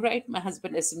has no right, my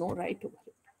husband has no right over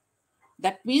it.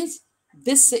 That means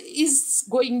this is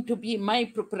going to be my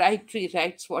proprietary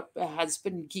rights, what my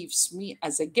husband gives me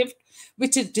as a gift,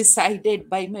 which is decided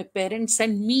by my parents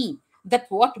and me, that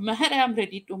what mahar I am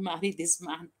ready to marry this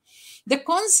man. The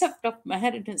concept of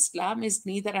mahar in Islam is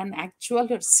neither an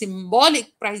actual or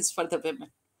symbolic price for the women.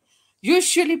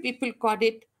 Usually people call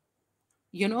it,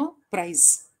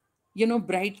 price,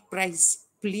 bride price.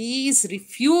 Please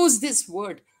refuse this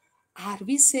word. Are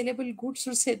we saleable goods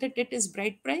to say that it is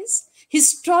bride price?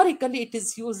 Historically, it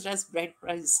is used as bride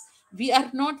price. We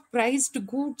are not prized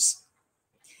goods.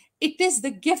 It is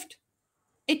the gift.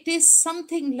 It is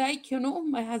something like,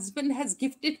 my husband has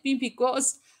gifted me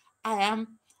because I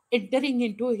am entering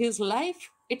into his life.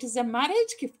 It is a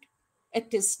marriage gift.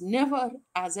 It is never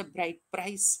as a bride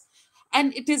price.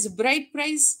 And it is bride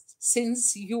price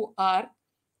since you are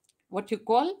what you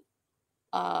call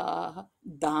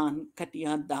dan,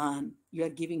 katiya dan. You are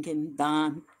giving in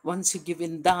dan. Once you give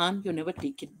in dan, you never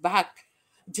take it back.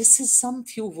 This is some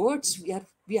few words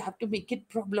we have to make it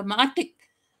problematic.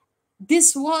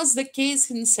 This was the case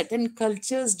in certain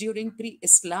cultures during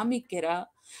pre-Islamic era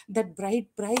that bride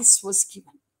price was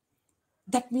given.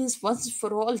 That means once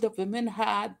for all the women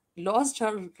had lost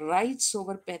her rights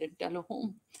over parental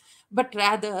home, but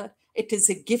rather it is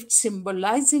a gift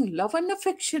symbolizing love and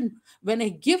affection. When I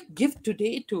give gift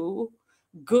today to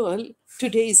girl,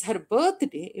 today is her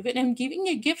birthday, when I'm giving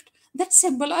a gift that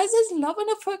symbolizes love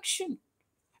and affection.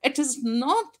 It is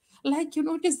not like,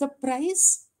 it is the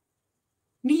price,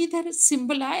 neither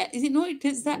symbolize, it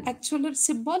is the actual or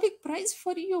symbolic price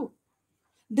for you.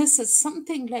 This is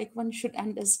something like one should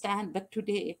understand that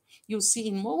today you see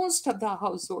in most of the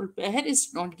household, prayer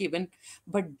is not given,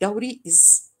 but dowry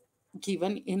is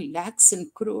given in lakhs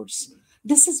and crores.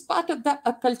 This is part of the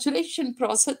acculturation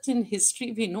process in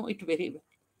history. We know it very well.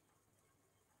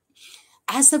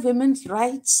 As the women's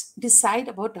rights decide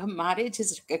about her marriage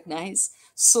is recognized,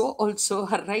 so also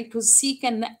her right to seek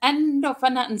an end of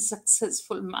an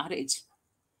unsuccessful marriage.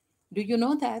 Do you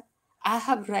know that? I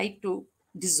have right to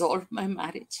dissolve my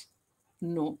marriage.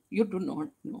 No, you do not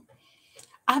know.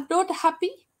 I'm not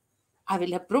happy. I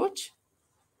will approach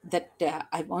that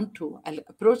I'll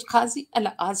approach Qazi,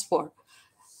 I'll ask for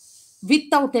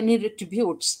without any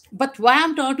retributes. But why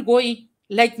I'm not going,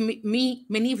 like me,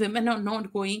 many women are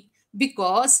not going,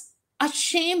 because a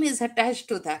shame is attached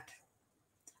to that.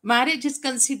 Marriage is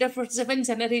considered for 7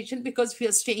 generations because we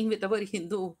are staying with our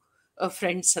Hindu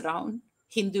friends around,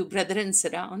 Hindu brethren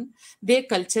around. Their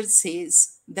culture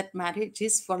says that marriage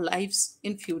is for lives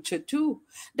in future too.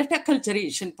 That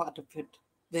acculturation part of it.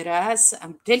 Whereas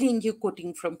I'm telling you,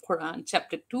 quoting from Quran,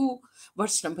 chapter 2,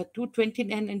 verse number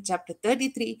 229, and chapter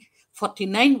 33,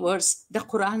 49 verse, the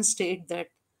Quran states that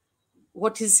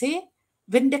what is say?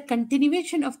 When the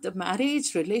continuation of the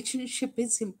marriage relationship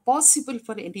is impossible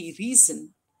for any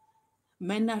reason,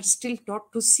 men are still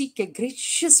taught to seek a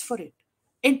gracious for it,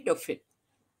 end of it.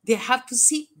 They have to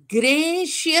seek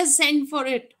gracious end for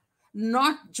it,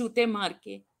 not jute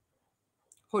marke,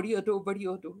 hodiodo,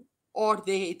 badiodo. Or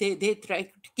they try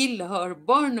to kill her,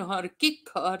 burn her, kick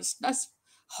her,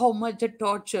 how much they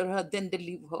torture her, then they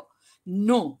leave her.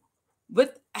 No.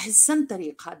 With ahsan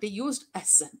tariqa, they used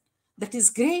ahsan. That is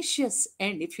gracious.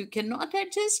 And if you cannot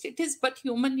adjust, it is but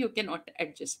human, you cannot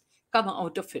adjust. Come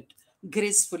out of it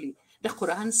gracefully. The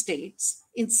Quran states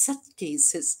in such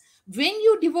cases, when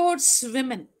you divorce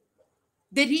women,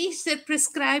 they reach their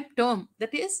prescribed term,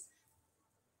 that is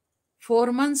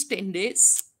 4 months, 10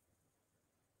 days.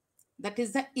 That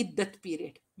is the iddat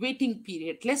period, waiting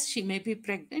period, lest she may be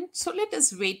pregnant. So let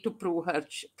us wait to prove her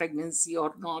pregnancy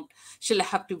or not. She'll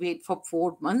have to wait for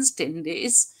 4 months, 10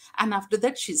 days, and after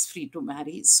that she's free to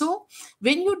marry. So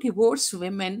when you divorce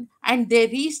women and they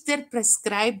reach their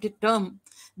prescribed term,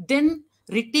 then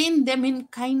retain them in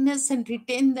kindness and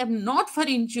retain them not for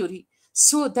injury,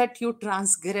 so that you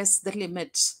transgress the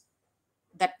limits.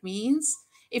 That means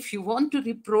if you want to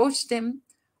reproach them,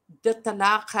 the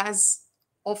talaq has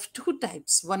of two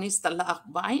types. One is talaq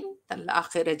bain,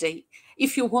 talaq rajai.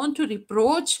 If you want to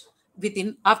reproach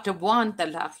within after one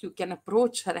talaq, you can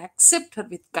approach her, accept her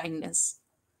with kindness.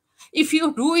 If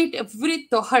you do it every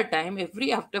tohar time,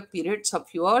 every after periods of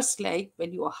yours, like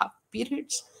when you have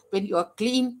periods, when you are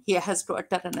clean, he has to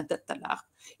utter another talaq.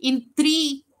 In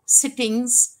 3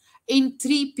 sittings, in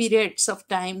 3 periods of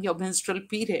time, your menstrual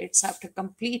periods, after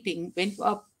completing, when you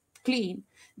are clean,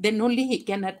 then only he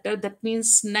can utter. That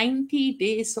means 90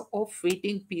 days of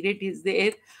waiting period is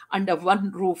there under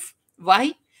one roof.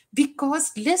 Why?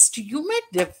 Because lest you may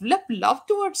develop love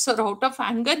towards her, out of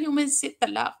anger, you may say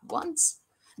talaq once,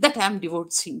 that I am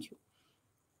divorcing you.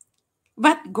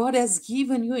 But God has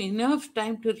given you enough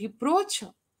time to reproach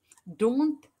her.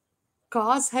 Don't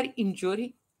cause her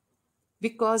injury,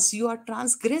 because you are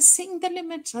transgressing the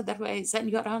limits otherwise, and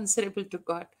you are answerable to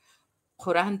God.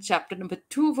 Quran chapter number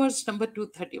 2, verse number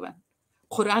 231.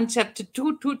 Quran chapter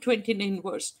 2, 229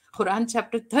 verse. Quran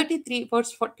chapter 33,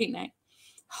 verse 49.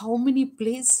 How many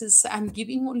places? I'm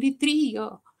giving only 3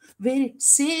 here, where it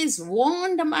says,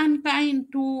 warn the mankind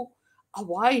to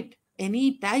avoid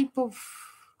any type of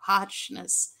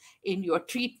harshness in your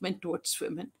treatment towards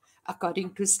women.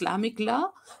 According to Islamic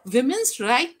law, women's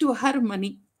right to her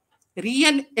money,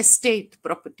 real estate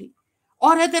property,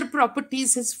 or other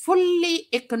properties is fully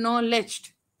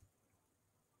acknowledged.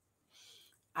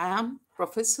 I am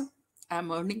professor, I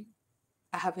am earning,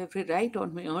 I have every right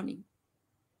on my earning.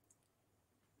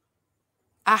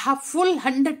 I have full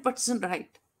 100%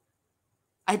 right.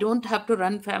 I don't have to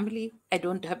run family. I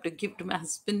don't have to give to my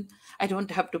husband. I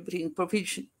don't have to bring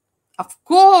provision. Of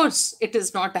course, it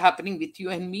is not happening with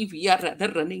you and me. We are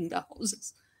rather running the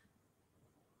houses.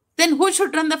 Then who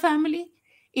should run the family?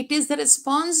 It is the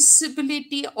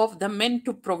responsibility of the men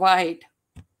to provide,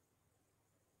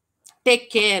 take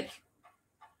care,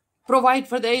 provide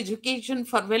for the education,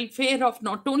 for welfare of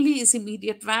not only his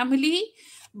immediate family,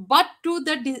 but to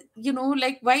the,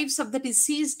 like wives of the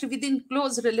deceased within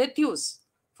close relatives.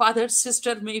 Father's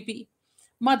sister maybe,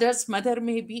 mother's mother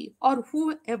maybe, or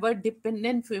whoever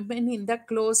dependent women in the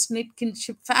close-knit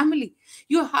kinship family.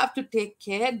 You have to take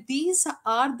care. These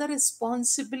are the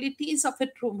responsibilities of a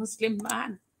true Muslim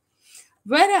man.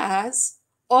 Whereas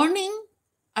earning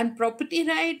and property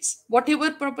rights, whatever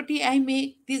property I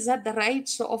make, these are the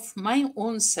rights of my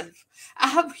own self. I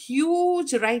have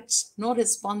huge rights, no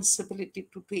responsibility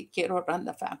to take care or run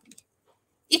the family.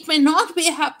 It may not be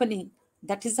happening.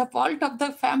 That is the fault of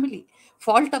the family,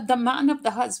 fault of the man, of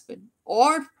the husband,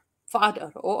 or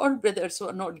father, or brothers who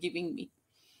are not giving me.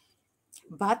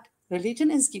 But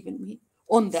religion has given me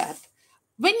on that.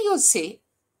 When you say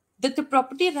that the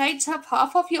property rights have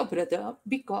half of your brother,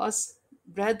 because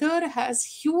brother has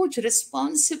huge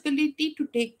responsibility to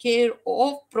take care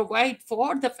of, provide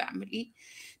for the family,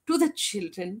 to the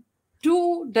children,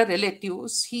 to the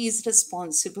relatives. He is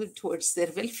responsible towards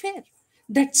their welfare.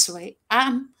 That's why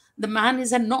the man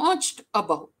is a notch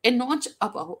above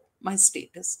my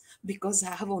status, because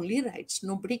I have only rights.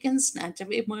 Nobody can snatch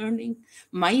away my earning,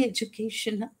 my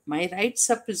education. My rights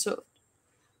are preserved,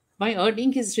 my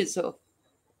earning is reserved.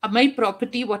 My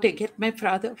property, what I get my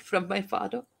father from my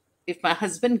father. If my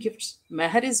husband gives,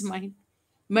 meher is mine.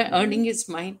 My earning is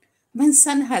mine. My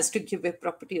son has to give a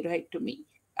property right to me.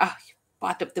 Ah,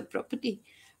 part of the property.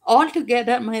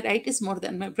 Altogether, my right is more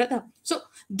than my brother. So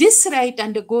this right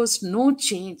undergoes no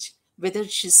change whether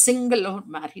she's single or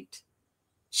married.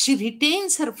 She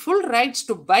retains her full rights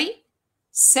to buy,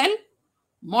 sell,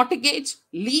 mortgage,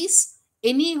 lease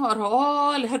any or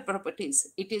all her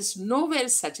properties. It is nowhere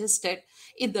suggested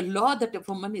in the law that a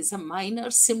woman is a minor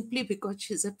simply because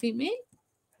she is a female.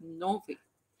 No way.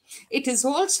 It is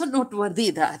also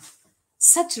noteworthy that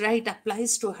such right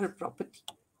applies to her property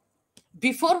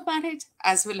before marriage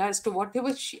as well as to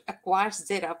whatever she acquires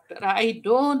thereafter. I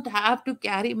don't have to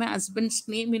carry my husband's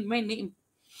name in my name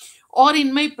or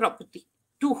in my property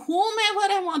to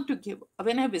whomever I want to give.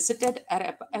 When I visited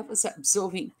Arab, I was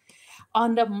observing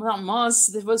on the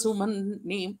mosque, there was a woman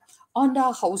name on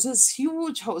the houses,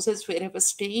 huge houses where I was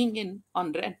staying in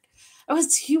on rent. It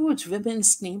was huge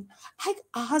women's name. I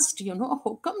asked,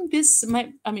 how come this,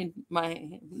 my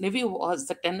nephew was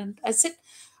the tenant. I said,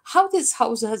 how this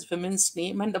house has women's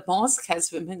name and the mosque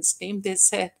has women's name? They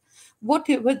said,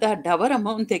 whatever the dower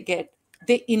amount they get,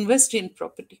 they invest in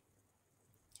property.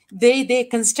 They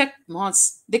construct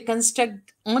mosques, they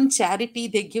construct on charity,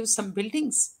 they give some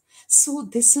buildings. So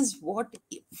this is what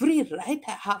every right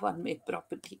I have on my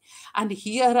property. And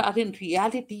here are in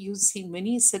reality, you see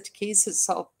many such cases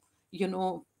of, you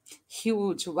know,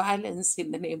 huge violence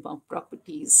in the name of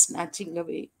property, snatching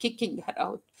away, kicking her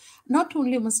out. Not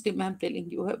only Muslim, I'm telling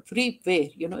you, everywhere,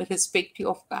 irrespective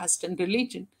of caste and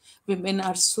religion, women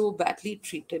are so badly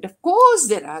treated. Of course,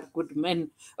 there are good men.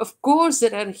 Of course,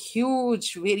 there are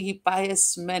huge, very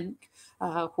pious men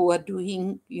who are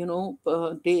doing,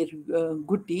 their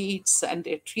good deeds and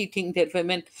they're treating their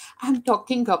women. I'm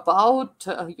talking about,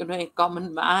 a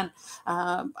common man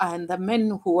and the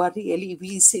men who are really,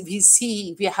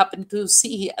 we happen to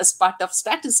see as part of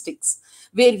statistics,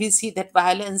 where we see that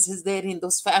violence is there in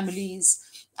those families.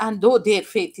 And though their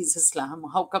faith is Islam,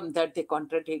 how come that they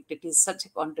contradict? It is such a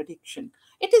contradiction.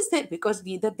 It is there because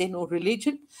neither they know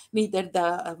religion, neither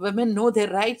the women know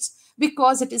their rights.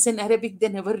 Because it is in Arabic, they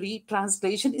never read.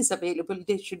 Translation is available.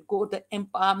 They should go. The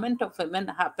empowerment of women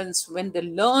happens when they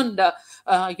learn the,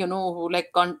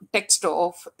 context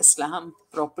of Islam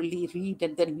properly, read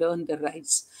and then learn the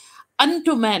rights.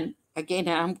 Unto men, again,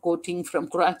 I am quoting from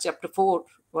Quran chapter 4,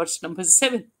 verse number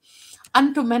 7.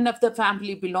 Unto men of the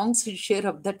family belongs a share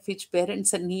of that which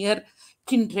parents and near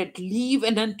kindred leave,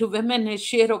 and unto women a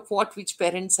share of what which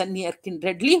parents and near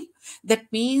kindred leave.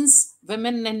 That means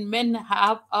women and men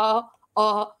have a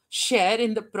share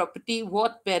in the property,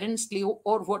 what parents leave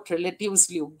or what relatives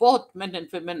leave. Both men and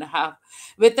women have,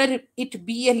 whether it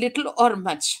be a little or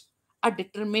much. A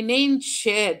determinate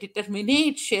share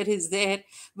is there,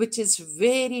 which is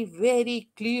very, very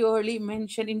clearly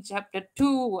mentioned in chapter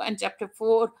 2 and chapter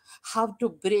 4, how to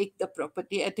break the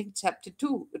property. I think chapter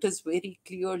 2, it is very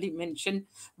clearly mentioned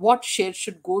what share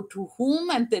should go to whom,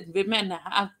 and then women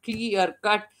have clear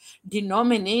cut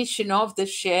denomination of the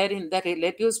share in the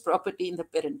relatives' property, in the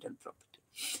parental property.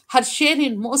 Her share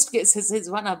in most cases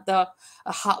is one of the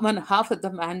one half of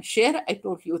the man's share. I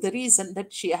told you the reason,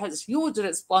 that she has huge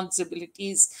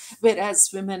responsibilities, whereas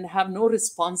women have no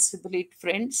responsibility.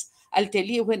 Friends, I'll tell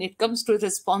you, when it comes to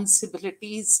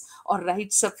responsibilities or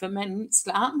rights of women,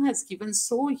 Islam has given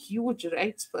so huge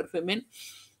rights for women.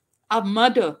 A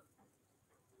mother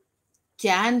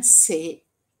can say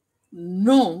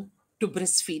no to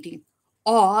breastfeeding,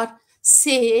 or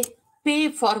say,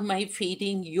 pay for my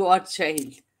feeding your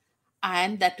child.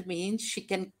 And that means she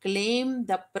can claim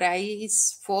the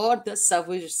price for the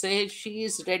services she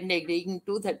is rendering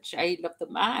to the child of the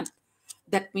man.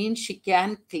 That means she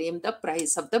can claim the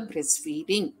price of the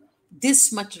breastfeeding.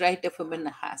 This much right a woman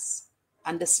has.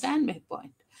 Understand my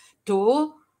point?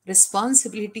 So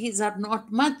responsibilities are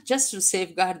not much, just to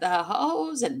safeguard the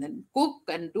house and then cook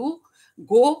and do.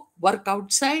 Go work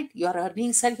outside. Your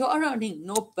earnings are your earning.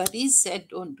 Nobody said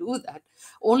don't do that.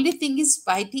 Only thing is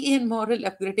piety and moral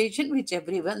upgradation, which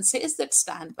everyone says that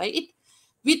stand by it,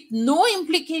 with no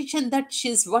implication that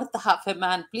she's worth half a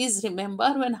man. Please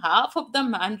remember, when half of the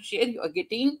man share you are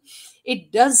getting,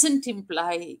 it doesn't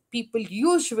imply, people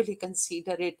usually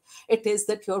consider it is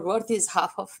that your worth is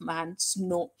half of man's.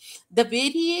 No. The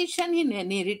variation in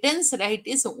inheritance right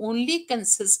is only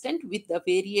consistent with the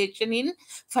variation in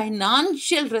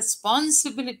financial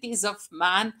responsibilities of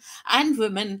man and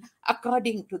women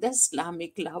according to the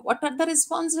Islamic law. What are the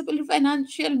responsible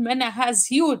financial? Men has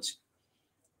huge.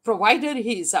 Provider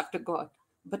he is after God.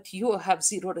 but you have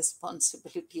zero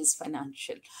responsibilities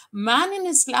financial. Man in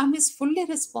Islam is fully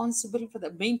responsible for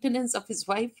the maintenance of his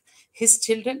wife, his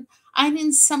children, and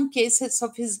in some cases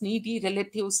of his needy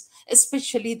relatives,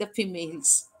 especially the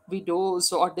females,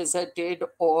 widows or deserted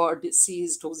or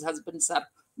deceased whose husbands are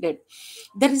dead.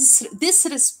 There is this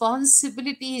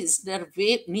responsibility is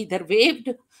neither waived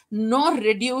nor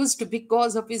reduced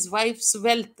because of his wife's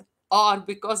wealth or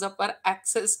because of her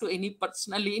access to any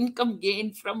personal income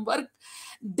gained from work.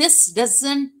 This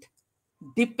doesn't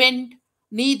depend,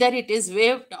 neither it is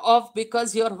waived off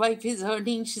because your wife is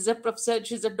earning, she's a professor,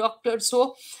 she's a doctor,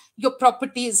 so your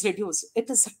property is reduced. It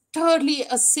is utterly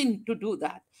a sin to do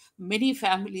that. Many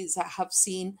families I have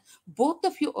seen, both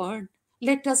of you earn,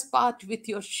 let us part with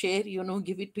your share,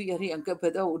 give it to your younger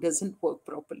brother who doesn't work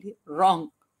properly.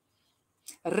 Wrong.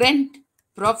 Rent,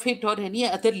 profit, or any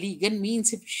other legal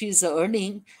means, if she's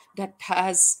earning, that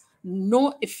has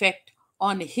no effect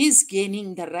on his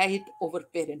gaining the right over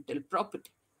parental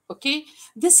property. Okay,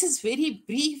 this is very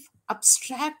brief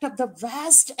abstract of the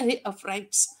vast array of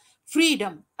rights,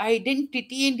 freedom,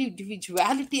 identity, and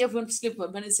individuality of Muslim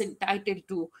woman is entitled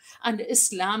to under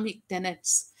Islamic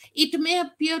tenets. It may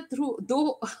appear through,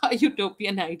 though a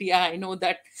utopian idea, I know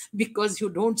that, because you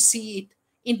don't see it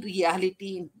in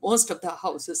reality in most of the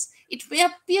houses. It may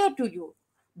appear to you,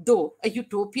 though, a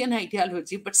utopian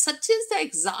ideology, but such is the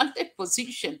exalted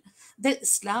position that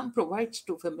Islam provides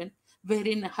to women,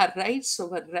 wherein her rights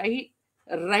over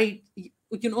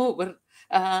over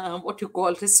what you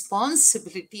call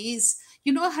responsibilities.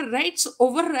 Her rights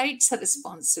overrides her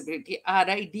responsibility.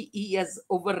 RIDES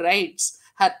overrides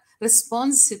her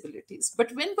responsibilities.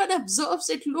 But when one observes,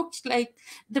 it looks like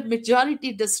the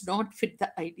majority does not fit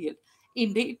the ideal.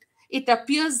 Indeed, it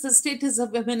appears the status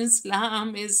of women in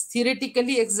Islam is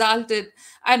theoretically exalted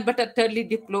and but utterly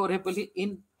deplorable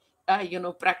in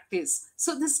practice.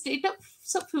 So the state of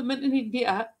women in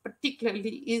India,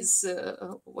 particularly, is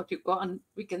what you call,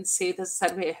 we can say, the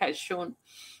survey has shown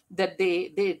that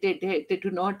they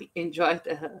do not enjoy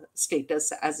the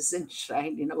status as is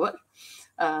enshrined in our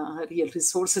real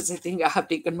resources. I think I have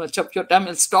taken much of your time.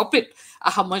 I'll stop it.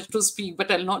 I have much to speak,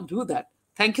 but I'll not do that.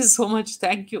 Thank you so much.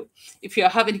 Thank you. If you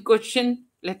have any question,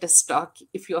 let us talk.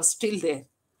 If you are still there,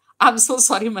 I'm so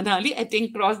sorry, Manali. I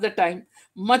think cross the time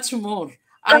much more.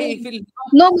 I will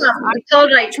No, ma'am, it's all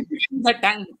right. the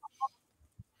time.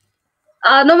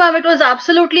 No, ma'am, it was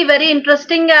absolutely very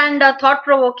interesting and thought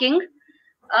provoking.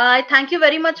 I thank you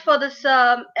very much for this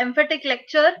emphatic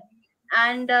lecture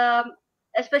and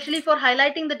especially for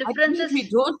highlighting the I think differences. we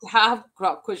don't have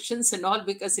questions and all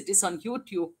because it is on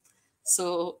YouTube.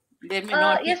 So there may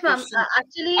not be Yes, ma'am. questions. I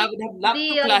Actually, would have loved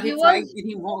to the clarify viewers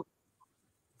any more.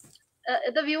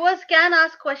 can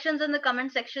ask questions in the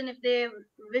comment section if they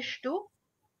wish to.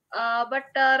 But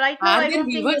right now, Are I there don't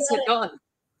think viewers there at are. all?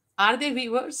 Are there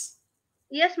viewers?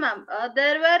 Yes, ma'am.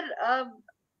 There were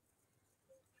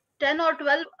 10 or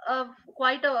 12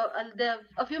 quite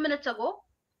a few minutes ago.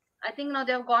 I think now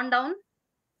they have gone down,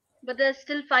 but there's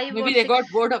still 5 or Maybe they 6.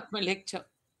 got bored of my lecture.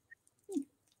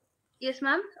 Yes,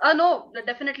 ma'am. No,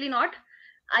 definitely not.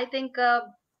 I think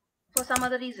for some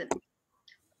other reason.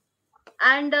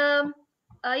 And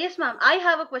yes, ma'am. I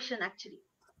have a question actually.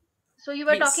 So you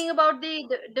were Please. talking about the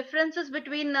differences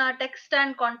between text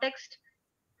and context.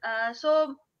 Is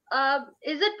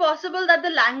it possible that the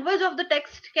language of the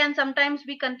text can sometimes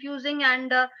be confusing,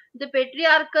 and the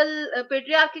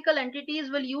patriarchal entities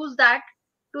will use that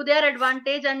to their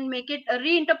advantage and make it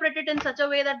reinterpret it in such a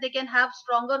way that they can have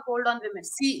stronger hold on women?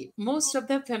 See, most of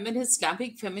the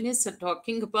Islamic feminists are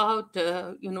talking about,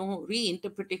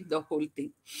 reinterpreting the whole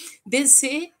thing. They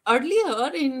say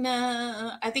earlier in,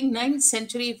 I think, 9th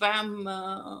century, if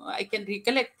I can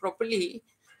recollect properly,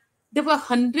 there were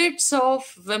hundreds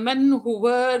of women who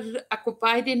were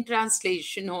occupied in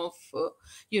translation of,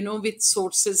 with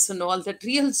sources and all that,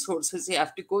 real sources you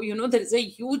have to go. There is a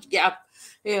huge gap,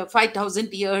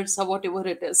 5,000 years or whatever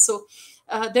it is. So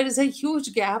there is a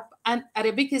huge gap, and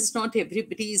Arabic is not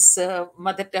everybody's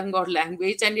mother tongue or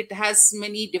language, and it has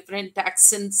many different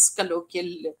accents,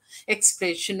 colloquial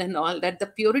expression, and all that. The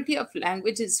purity of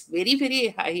language is very,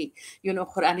 very high,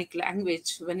 Quranic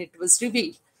language, when it was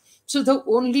revealed. So the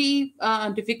only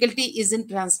difficulty is in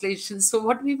translation. So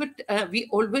what we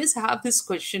always have this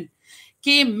question.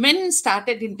 Okay, men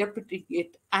started interpreting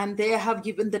it, and they have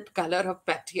given that color of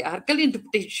patriarchal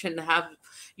interpretation.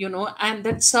 And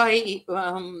that's why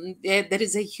there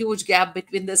is a huge gap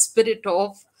between the spirit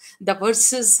of the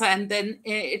verses and then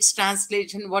its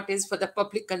translation. What is for the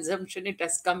public consumption? It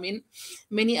has come in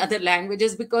many other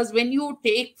languages, because when you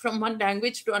take from one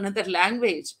language to another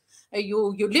language,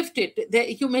 you lift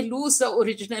it, you may lose the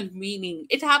original meaning.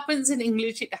 It happens in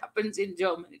English, it happens in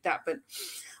German, it happens.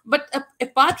 But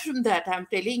apart from that, I'm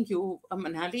telling you,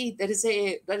 Manali, there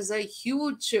is a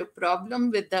huge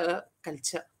problem with the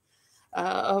culture.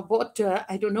 What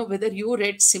I don't know whether you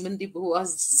read Simone de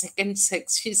Beauvoir's Second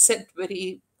Sex. She said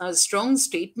very strong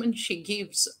statement she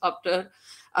gives after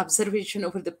observation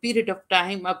over the period of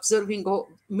time, observing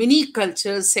many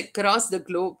cultures across the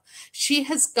globe. She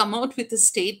has come out with a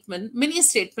statement, many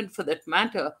statement for that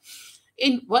matter.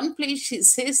 In one place, she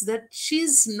says that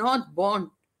she's not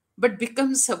born but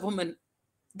becomes a woman.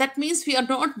 That means we are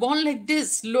not born like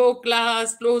this, low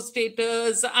class, low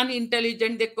status,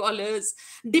 unintelligent, they call us,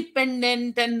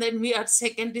 dependent, and then we are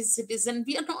secondary citizen.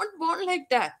 We are not born like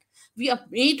that. We are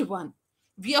made one.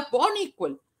 We are born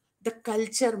equal. The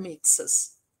culture makes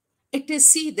us. It is,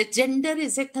 see, the gender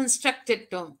is a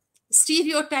constructed term.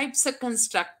 Stereotypes are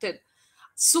constructed.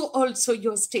 So also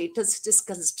your status is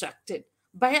constructed.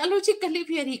 Biologically,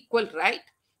 we are equal, right?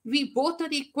 We both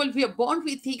are equal. We are born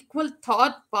with equal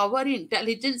thought, power,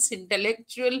 intelligence,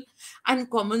 intellectual, and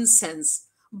common sense.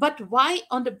 But why,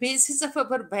 on the basis of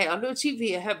our biology,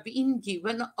 we have been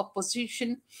given a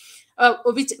position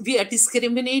which we are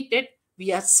discriminated,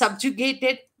 we are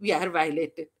subjugated, we are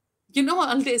violated.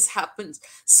 All this happens.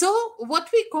 So what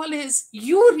we call is,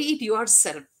 you read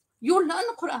yourself. You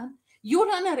learn Quran,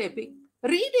 you learn Arabic,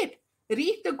 read it.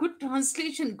 Read the good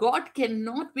translation. God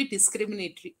cannot be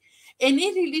discriminatory.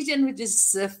 Any religion which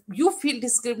is you feel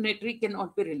discriminatory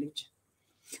cannot be religion,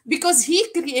 because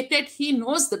he created, he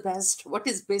knows the best, what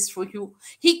is best for you.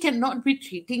 He cannot be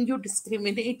treating you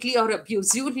discriminately or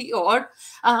abusively, or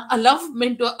allow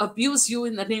men to abuse you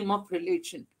in the name of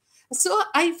religion. So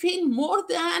I feel, more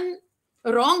than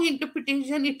wrong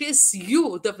interpretation, it is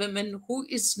you, the women, who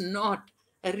is not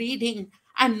reading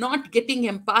and not getting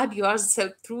empowered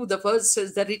yourself through the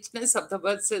verses, the richness of the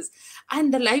verses,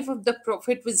 and the life of the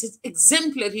prophet, which is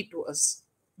exemplary to us.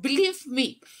 Believe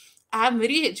me, I am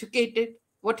very educated,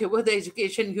 whatever the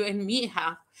education you and me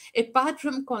have. Apart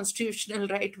from constitutional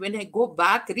right, when I go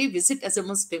back, revisit as a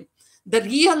Muslim, the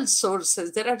real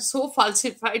sources, there are so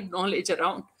falsified knowledge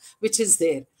around, which is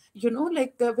there.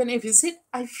 Like when I visit,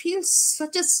 I feel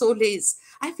such a solace.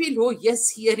 I feel, oh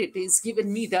yes, here it is,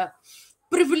 given me the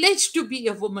privilege to be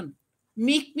a woman,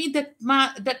 make me that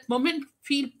moment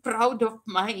feel proud of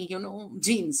my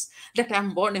genes, that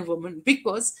I'm born a woman.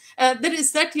 Because there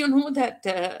is that,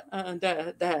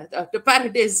 that the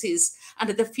paradise is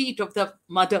under the feet of the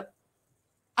mother.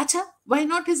 Acha, why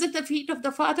not is it the feet of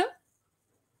the father,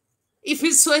 if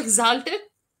he's so exalted?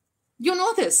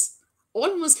 This.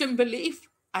 All Muslim believe,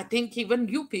 I think even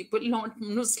you people, not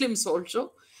Muslims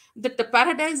also, that the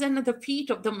paradise under the feet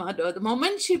of the mother. The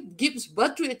moment she gives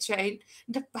birth to a child,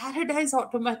 the paradise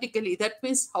automatically. That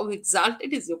means how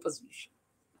exalted is your position.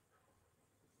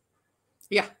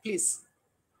 Yeah, please.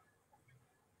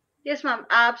 Yes, ma'am.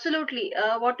 Absolutely.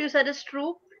 What you said is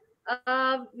true.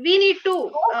 We need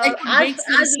to, Hope I could as make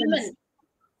some sense. women.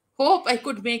 Hope I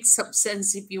could make some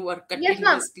sense if you are Yes,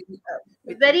 ma'am. continuously with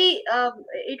me. Very.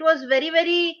 It was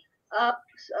very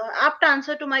apt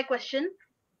answer to my question.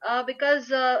 Because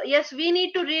yes, we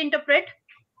need to reinterpret.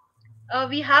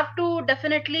 We have to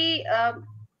definitely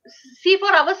see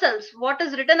for ourselves what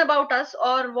is written about us,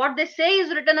 or what they say is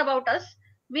written about us.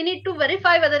 We need to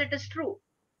verify whether it is true,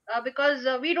 because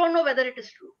we don't know whether it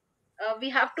is true. We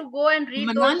have to go and read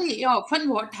those. Manali, often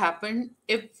what happened,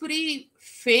 every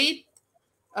faith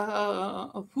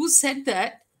who said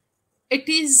that, it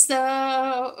is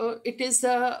the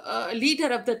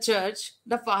leader of the church,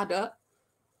 the father,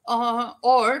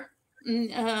 or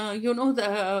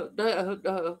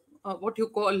the what you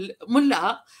call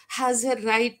mullah, has a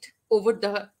right over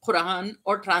the Quran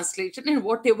or translation, and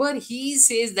whatever he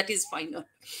says, that is final.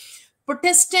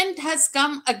 Protestant has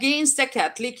come against the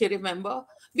Catholic, you remember,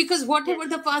 because Yes. whatever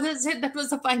the father said, that was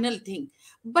the final thing.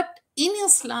 But in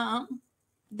Islam,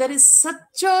 there is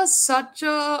such a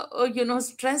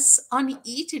stress on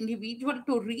each individual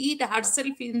to read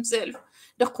herself himself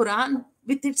the Quran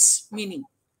with its meaning.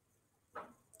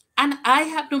 And I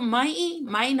have to, my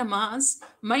namaz,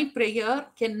 my prayer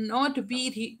cannot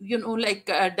be like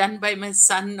done by my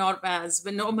son or my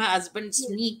husband, or my husband's Yes.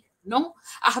 me. No,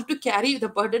 I have to carry the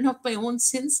burden of my own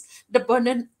sins, the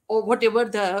burden, or whatever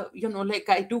the like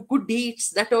I do good deeds,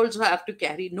 that also I have to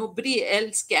carry. Nobody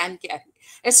else can carry.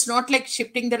 It's not like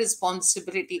shifting the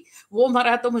responsibility. वो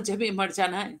मरा तो मुझे भी मर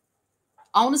जाना है,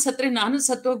 ಅವನು ಸತ್ರೆ ನಾನು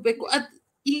ಸತ್ತು ಹೋಗ್ಬೇಕು, ಅದು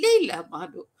ಇಲ್ಲೇ ಇಲ್ಲ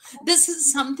ಮಾಡು. This is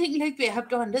something like we have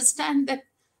to understand that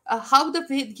how the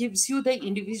faith gives you the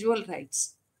individual rights,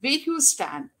 where you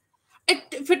stand.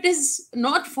 If it is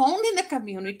not found in the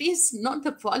community, it's not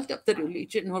the fault of the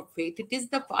religion or faith. It is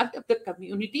the fault of the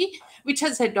community which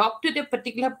has adopted a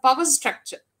particular power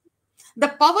structure. The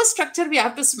power structure we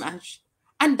have to smash,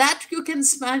 and that you can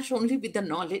smash only with the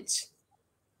knowledge.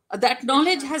 That Yes,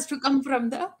 knowledge ma'am. has to come from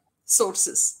the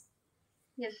sources.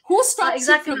 Yes, Who stops it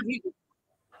exactly. from reading?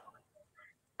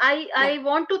 Yeah. I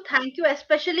want to thank you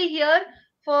especially here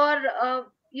for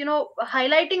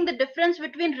highlighting the difference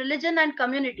between religion and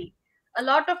community. A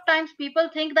lot of times people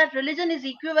think that religion is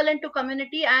equivalent to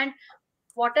community, and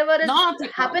whatever is Not at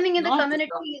all. happening in the Not at all.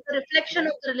 community is a reflection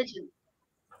of the religion.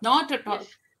 Not at all.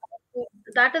 Yes. So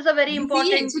that is a very The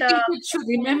important educated should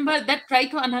remember that, try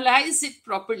to analyze it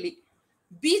properly.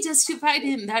 Be justified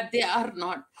in that they are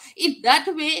not. In that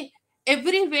way,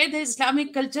 everywhere the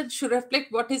Islamic culture should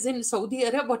reflect what is in Saudi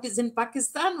Arabia, what is in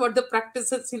Pakistan, what the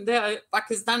practices in the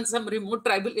Pakistan, some remote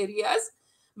tribal areas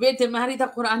where they marry the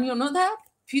Quran. You know that?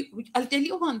 I'll tell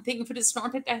you one thing, if it is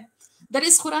not a time. There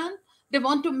is Quran, they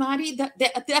want to marry,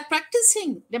 they are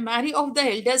practicing. They marry off the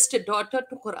eldest daughter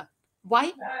to Quran.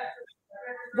 Why?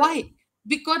 Why?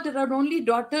 Because there are only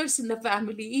daughters in the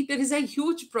family. There is a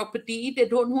huge property. They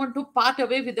don't want to part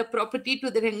away with the property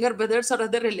to their younger brothers or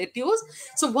other relatives.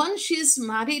 So once she is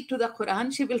married to the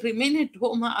Quran, she will remain at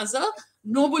home as a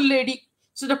noble lady.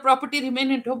 So the property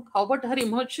remain at home. How about her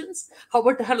emotions? How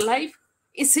about her life?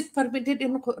 Is it permitted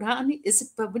in Quran? Is it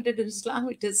permitted in Islam?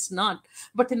 It is not.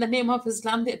 But in the name of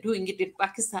Islam, they're doing it in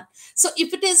Pakistan. So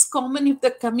if it is common, if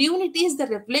the community is the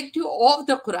reflective of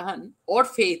the Quran or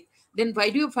faith, then why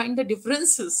do you find the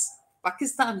differences?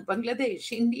 Pakistan,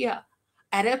 Bangladesh, India,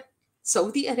 Arab,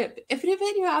 Saudi Arabia,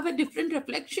 everywhere you have a different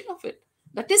reflection of it.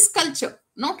 That is culture,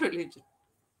 not religion.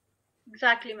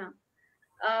 exactly, ma'am.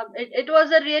 It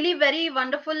was a really very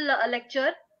wonderful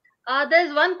lecture.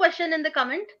 There's one question in the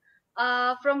comment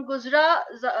from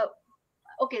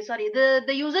okay, sorry. The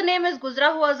username is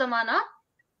Guzra Hua Zamana.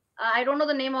 I don't know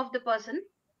the name of the person.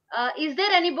 Is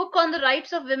there any book on the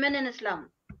rights of women in Islam?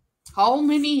 How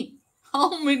many?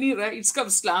 How many rights of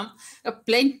Islam?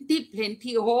 Plenty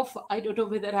of. I don't know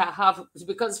whether I have,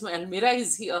 because my Almira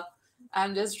is here.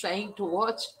 I'm just trying to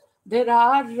watch. There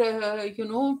are,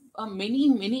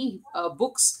 many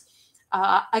books.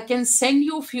 I can send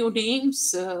you a few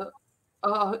names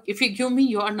if you give me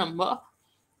your number.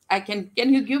 I can.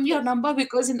 Can you give me your Yes. number?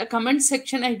 Because in the comment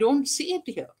section, I don't see it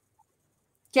here.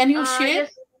 Can you share?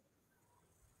 Yes.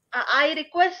 I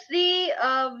request the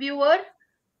viewer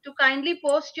to kindly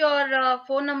post your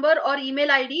phone number or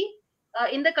email ID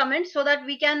in the comments so that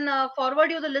we can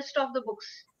forward you the list of the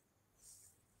books.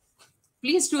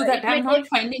 Please do that. It may I'm take not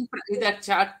finding that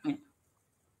chart.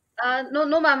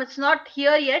 no, ma'am, it's not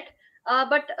here yet.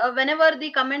 But whenever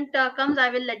the comment comes, I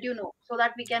will let you know so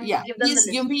that we can Yeah, give them the please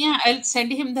give list. me. I'll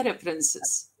send him the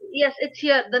references. Yes, it's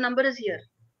here. The number is here.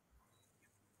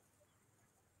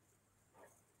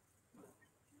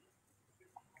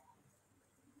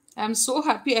 I'm so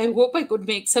happy. I hope I could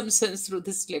make some sense through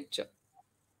this lecture,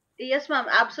 Yes, ma'am,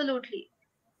 absolutely.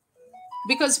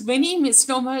 because many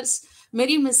misnomers,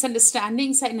 many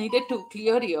misunderstandings I needed to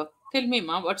clear here. Tell me,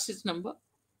 ma, what's his number?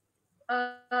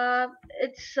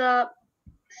 It's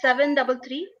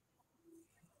 733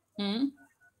 Hmm?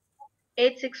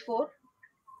 864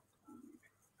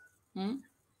 Hmm?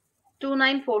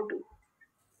 2942.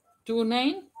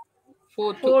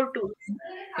 2942. 42.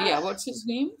 Yeah, what's his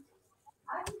name?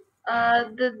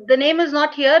 The name is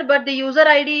not here, but the user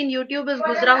ID in YouTube is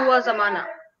Guzra Hua Zamana.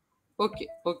 Okay,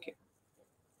 okay,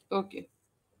 okay.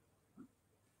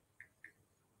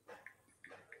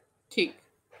 ठीक.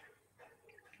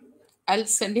 I'll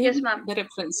send Yes, him ma'am. the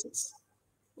references.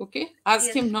 Okay? Ask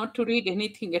Yes. him not to read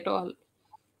anything at all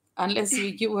unless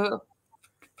we give a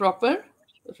proper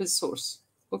resource.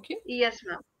 Okay? Yes,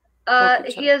 ma'am.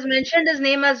 Okay, He chalo. has mentioned his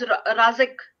name as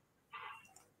Razik.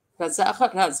 Razak or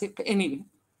Razik, anyway.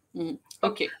 Okay.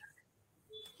 Okay.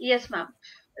 Yes, ma'am.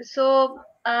 So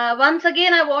once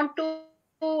again, I want to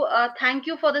thank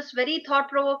you for this very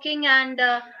thought-provoking and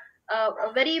a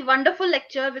very wonderful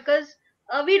lecture, because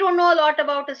we don't know a lot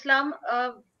about Islam,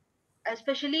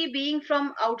 especially being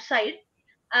from outside.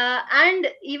 And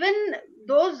even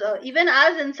those, even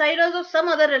as insiders of some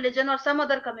other religion or some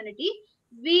other community,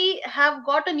 we have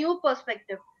got a new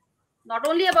perspective, not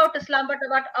only about Islam, but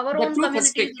about our The own true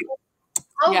communities, perspective.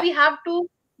 how Yeah. we have to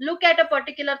look at a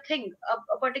particular thing,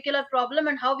 a particular problem,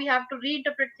 and how we have to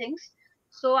reinterpret things.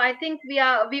 So I think we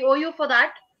owe you for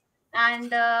that.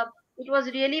 And it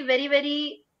was really very,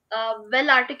 very well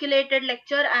articulated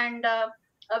lecture, and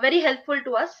very helpful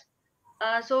to us.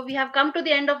 So we have come to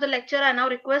the end of the lecture. I now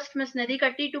request Ms. Nidhi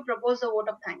Katti to propose the vote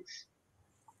of thanks.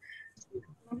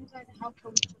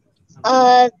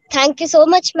 Thank you so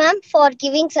much, ma'am, for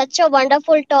giving such a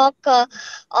wonderful talk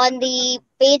on the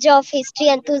page of history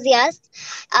enthusiasts.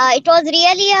 It was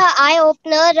really a eye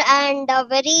opener and a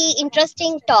very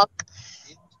interesting talk.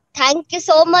 Thank you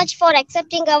so much for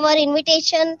accepting our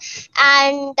invitation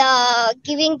and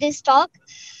giving this talk.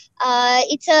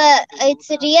 It's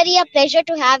really a pleasure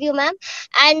to have you, ma'am,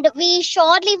 and we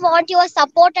surely want your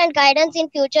support and guidance in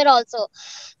future also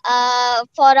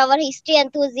for our history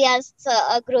enthusiasts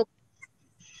group.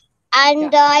 Yeah,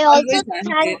 And I also always I'm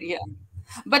thank. there. Yeah,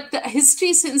 but the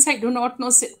history, since I do not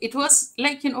know, it was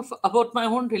like, about my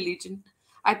own religion.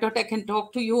 I thought I can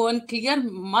talk to you and clear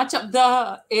much of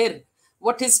the air,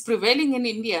 what is prevailing in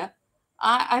India.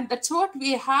 And that's what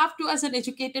we have to, as an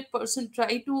educated person,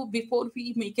 try to, before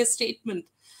we make a statement,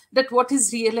 that what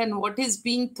is real and what is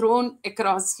being thrown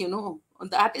across,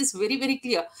 that is very, very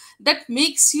clear. That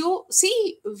makes you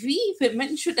see, we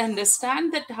women should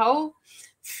understand that how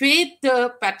faith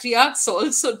patriarchs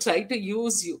also try to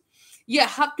use you. You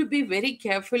have to be very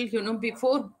careful,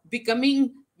 before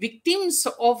becoming victims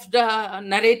of the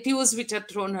narratives which are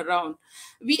thrown around.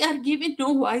 We are given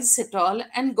no voice at all,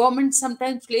 and government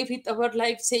sometimes play with our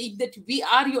life, saying that we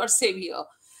are your savior,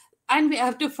 and we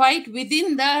have to fight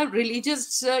within the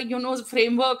religious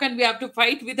framework, and we have to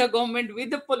fight with the government, with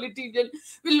the politician,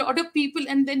 with a lot of people,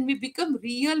 and then we become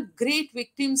real great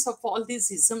victims of all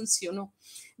these isms.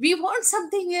 We want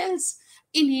something else.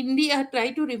 In India,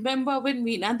 try to remember when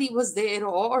Vinadi was there,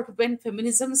 or when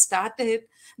feminism started,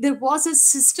 there was a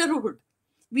sisterhood.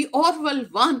 We all were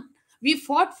one. We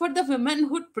fought for the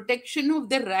womanhood, protection of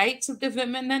the rights of the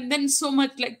women, and then so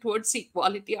much like towards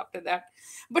equality after that.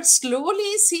 But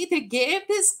slowly, see, they gave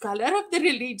this color of the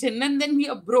religion, and then we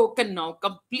are broken now.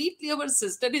 Completely, our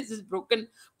sister is broken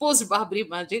post Babri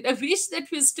Masjid. I wish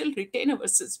that we still retain our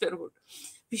sisterhood.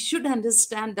 We should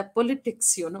understand the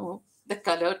politics, the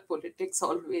colored politics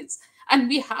always. And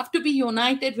we have to be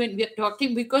united when we are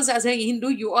talking, because as a Hindu,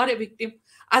 you are a victim.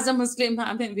 As a Muslim,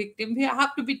 I'm a victim. We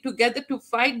have to be together to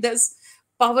fight this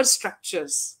power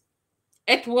structures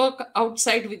at work,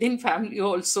 outside, within family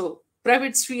also,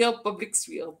 private sphere, public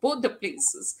sphere, both the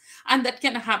places. And that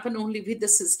can happen only with the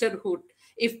sisterhood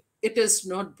if it is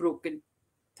not broken.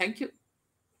 Thank you.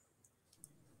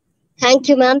 Thank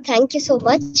you, ma'am. Thank you so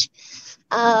much.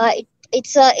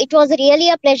 It was really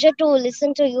a pleasure to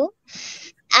listen to you.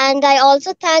 And I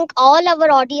also thank all our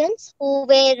audience who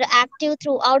were active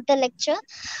throughout the lecture.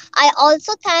 I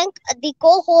also thank the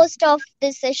co-host of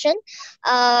this session,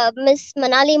 Miss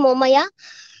Manali Momaya,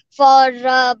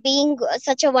 for being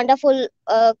such a wonderful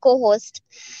co-host.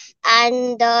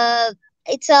 And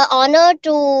it's an honor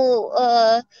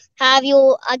to have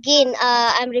you again.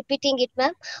 I'm repeating it,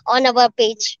 ma'am, on our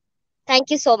page.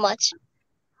 Thank you so much.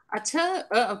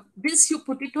 Acha, this you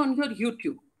put it on your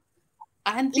YouTube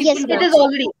and Yes, people It ma'am. is watch it.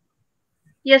 already.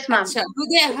 Yes, ma'am. Acha, do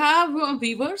they have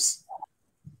viewers?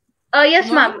 Yes,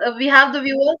 No? ma'am. We have the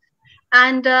viewers,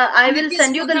 and I And it will is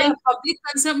send you for the the link. public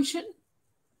consumption?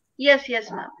 Yes,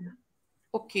 yes, ma'am.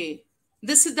 Okay.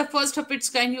 This is the first of its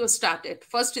kind you started.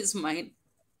 First is mine.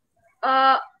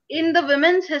 Uh, in the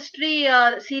women's history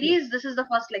Yeah. series, this is the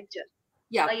first lecture.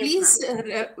 Yeah, Yes,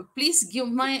 ma'am. please give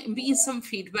me some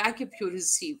feedback if you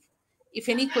receive. If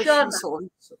any Sure, questions ma'am.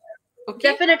 also.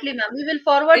 Okay? Definitely, ma'am. We will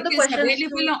forward It the is questions to.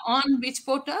 available on which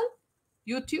portal?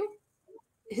 YouTube?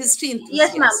 History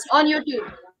Yes, ma'am. enthusiast. On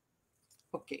YouTube.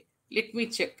 Okay, let me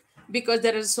check. Because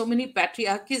there are so many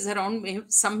patriarchies around me.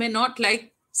 Some may not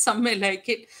like, some may like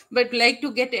it, but like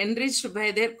to get enriched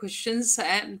by their questions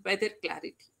and by their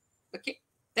clarity. Okay.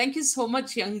 Thank you so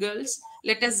much, young girls.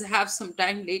 Let us have some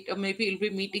time later. Maybe we'll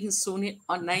be meeting soon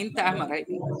on 9th. I'm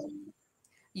arriving.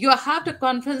 You have the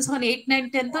conference on 8th,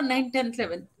 9th, 10th, or 9th, 10th,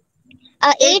 11th.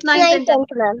 8th, 8th, 9th, 9th, and 10th.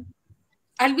 10th, ma'am.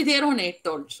 I'll be there on 8th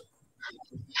also.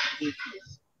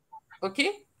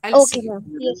 Okay. I'll see Okay, you. ma'am.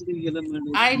 Yes.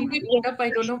 I'll be Yes. picked up. I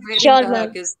don't know where in Sure, the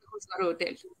ma'am. guest house or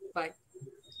hotel. Bye.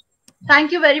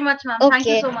 Thank you very much, ma'am. Thank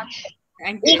you Okay. so much.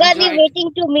 Thank you. Eagerly Enjoy.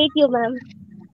 waiting to meet you, ma'am.